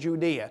wilderness of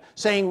Judea,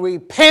 saying,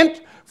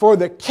 repent, for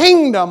the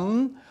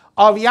kingdom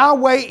of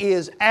Yahweh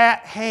is at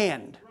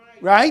hand.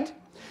 Right?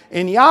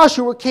 And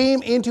Yahshua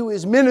came into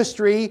his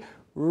ministry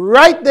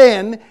right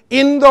then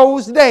in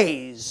those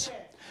days.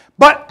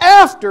 But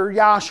after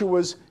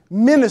Yahshua's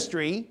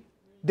ministry,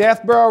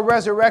 death, burial,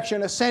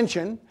 resurrection,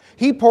 ascension,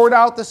 he poured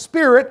out the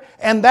Spirit,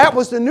 and that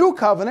was the new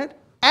covenant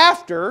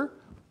after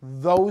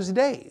those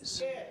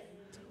days.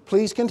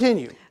 Please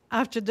continue.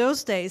 After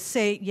those days,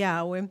 say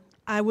Yahweh,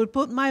 I will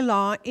put my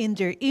law in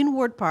their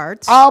inward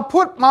parts. I'll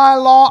put my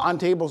law on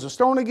tables of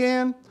stone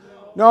again.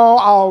 No,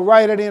 I'll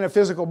write it in a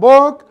physical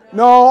book.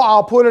 No,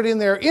 I'll put it in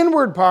their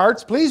inward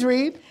parts. Please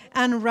read.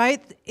 And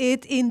write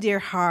it in their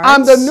hearts.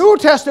 And the New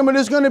Testament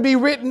is going to be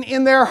written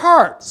in their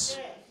hearts.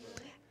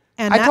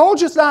 And I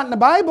told you it's not in the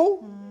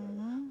Bible.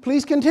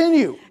 Please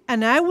continue.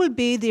 And I will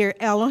be their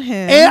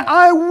Elohim. And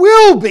I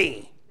will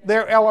be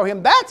their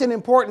Elohim. That's an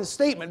important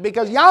statement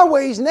because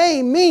Yahweh's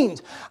name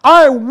means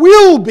I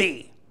will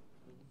be.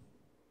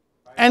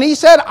 And he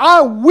said,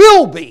 I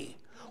will be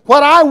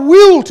what I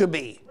will to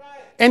be.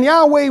 And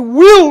Yahweh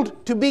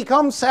willed to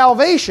become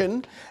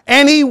salvation,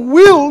 and he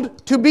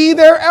willed to be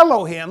their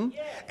Elohim,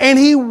 and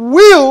he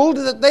willed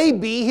that they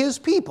be his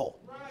people.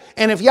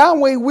 And if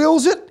Yahweh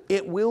wills it,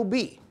 it will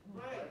be.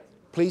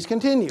 Please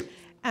continue.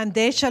 And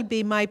they shall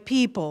be my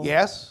people.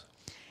 Yes.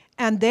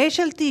 And they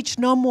shall teach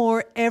no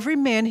more every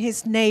man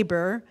his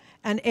neighbor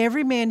and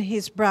every man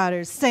his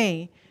brother,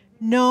 saying,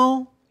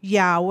 know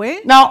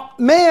Yahweh. Now,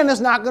 man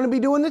is not going to be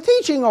doing the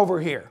teaching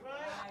over here.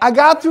 I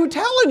got through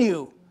telling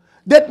you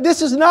that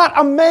this is not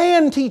a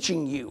man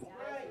teaching you.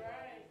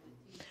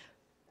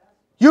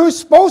 You're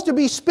supposed to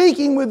be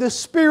speaking with the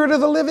Spirit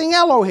of the living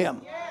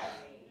Elohim.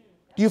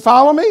 Do you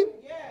follow me?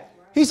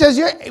 He says,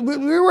 yeah, we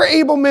were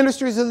able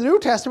ministers of the New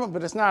Testament,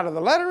 but it's not of the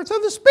letter, it's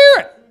of the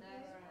Spirit.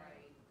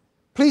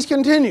 Please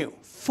continue.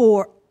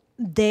 For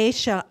they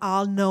shall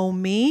all know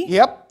me.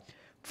 Yep.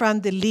 From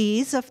the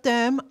least of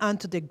them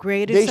unto the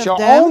greatest They of them.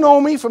 shall all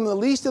know me from the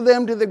least of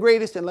them to the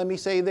greatest. And let me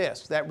say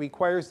this, that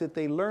requires that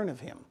they learn of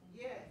him.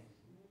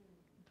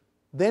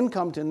 Then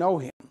come to know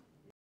him.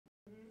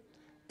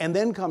 And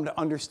then come to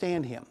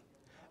understand him.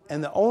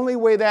 And the only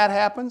way that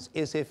happens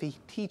is if he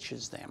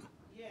teaches them.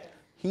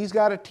 He's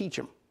got to teach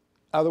them.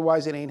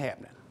 Otherwise, it ain't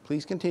happening.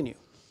 Please continue.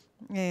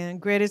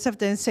 And greatest of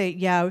them say,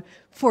 yeah,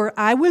 for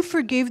I will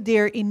forgive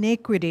their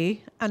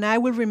iniquity, and I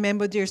will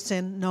remember their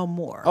sin no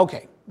more.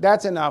 Okay,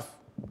 that's enough.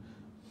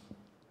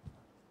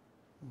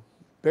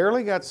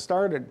 Barely got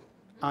started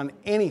on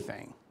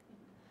anything,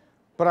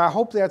 but I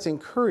hope that's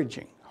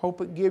encouraging.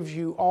 Hope it gives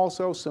you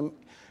also some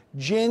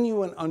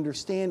genuine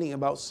understanding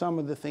about some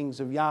of the things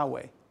of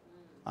Yahweh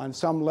on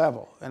some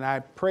level. And I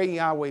pray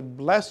Yahweh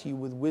bless you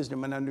with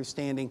wisdom and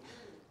understanding.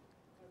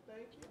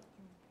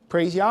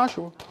 Praise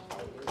Yahshua.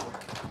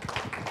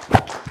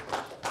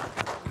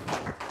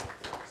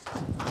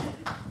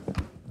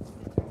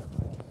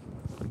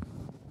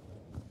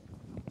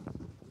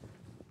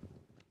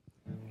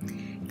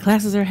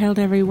 Classes are held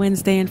every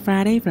Wednesday and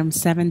Friday from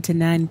 7 to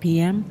 9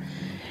 p.m.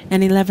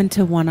 and 11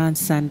 to 1 on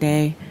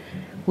Sunday.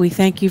 We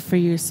thank you for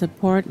your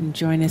support and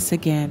join us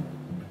again.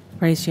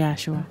 Praise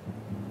Yahshua.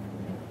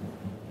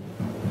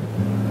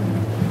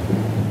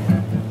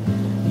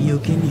 You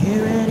can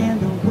hear it in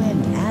the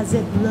wind as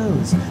it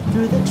blows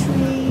through the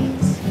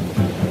trees.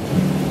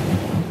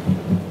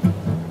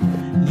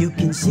 You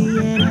can see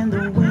it in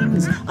the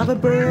wings of a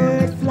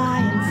bird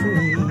flying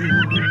free.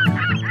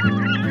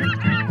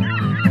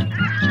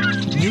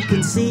 You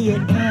can see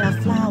it in a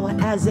flower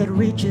as it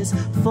reaches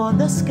for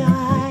the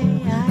sky.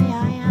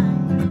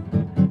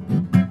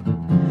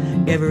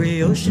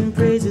 Every ocean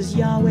praises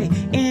Yahweh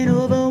in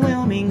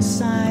overwhelming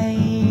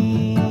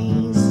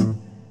sighs.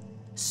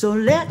 So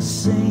let's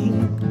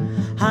sing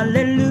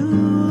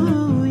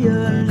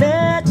hallelujah,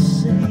 let's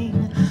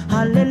sing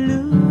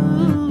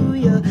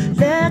hallelujah,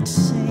 let's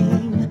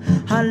sing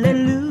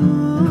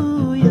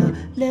hallelujah,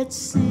 let's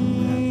sing,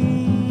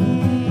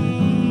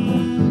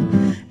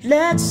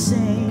 let's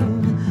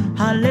sing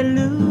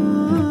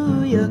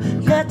hallelujah,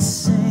 let's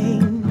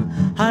sing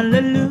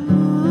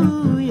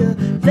hallelujah,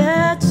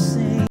 let's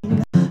sing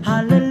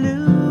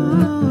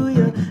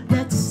hallelujah,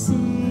 let's sing.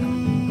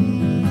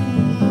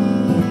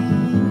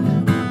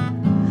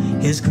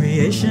 His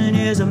creation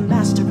is a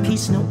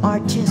masterpiece no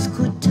artist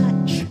could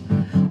touch.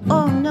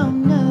 Oh no,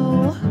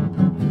 no.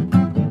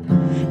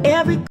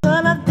 Every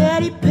color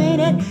that he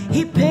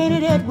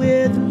painted it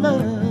with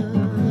love.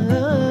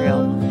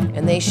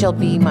 And they shall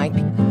be my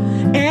people.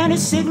 And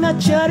his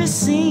signature is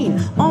seen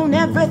on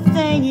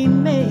everything he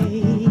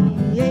made.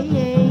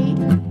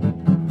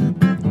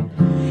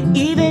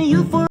 Even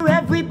you, for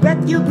every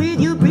breath you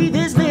breathe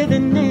his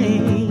living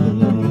name.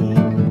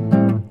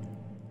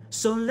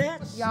 So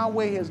let's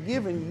Yahweh has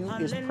given you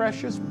is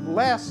precious,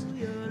 blessed.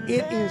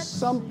 It is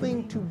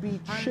something to be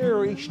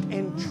cherished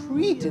and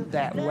treated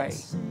that way.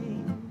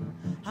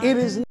 It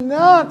is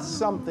not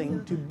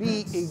something to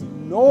be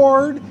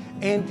ignored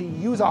and to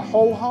use a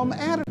ho-hum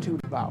attitude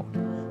about.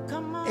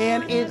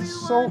 And it's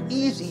so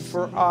easy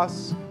for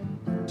us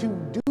to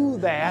do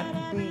that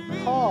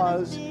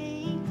because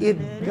it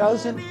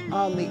doesn't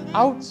on the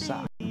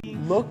outside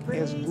look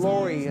as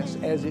glorious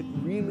as it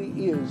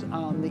really is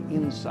on the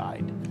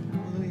inside.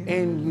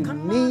 And you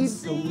need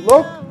to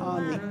look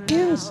on the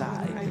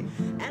inside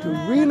to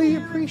really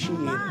appreciate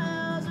it.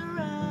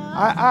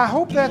 I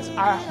hope that's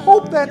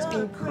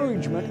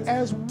encouragement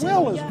as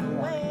well as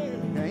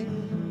warning. Okay?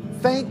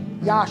 Thank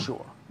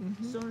Yahshua.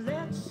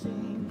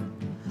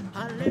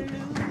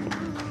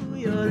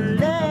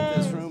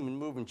 This room and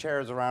moving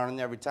chairs around, and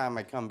every time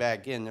I come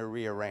back in, they're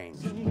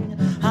rearranged.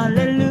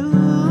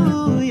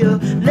 Hallelujah,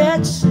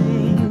 let's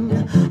sing.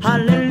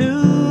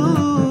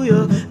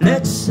 Hallelujah,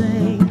 let's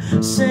sing.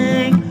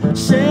 Sing,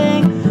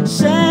 sing,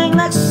 sing,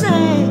 let's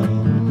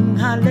sing.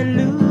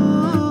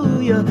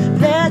 Hallelujah,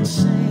 let's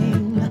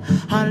sing.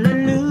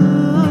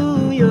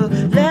 Hallelujah,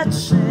 let's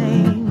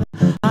sing.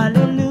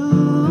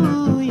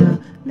 Hallelujah,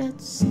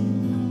 let's sing.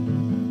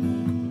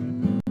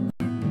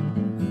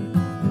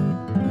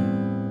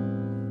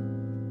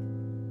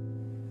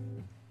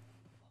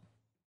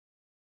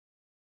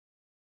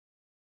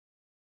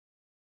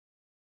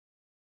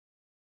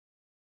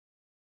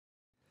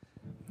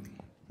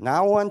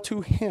 Now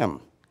unto him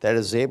that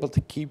is able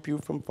to keep you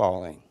from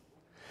falling,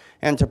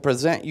 and to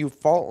present you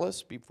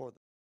faultless before the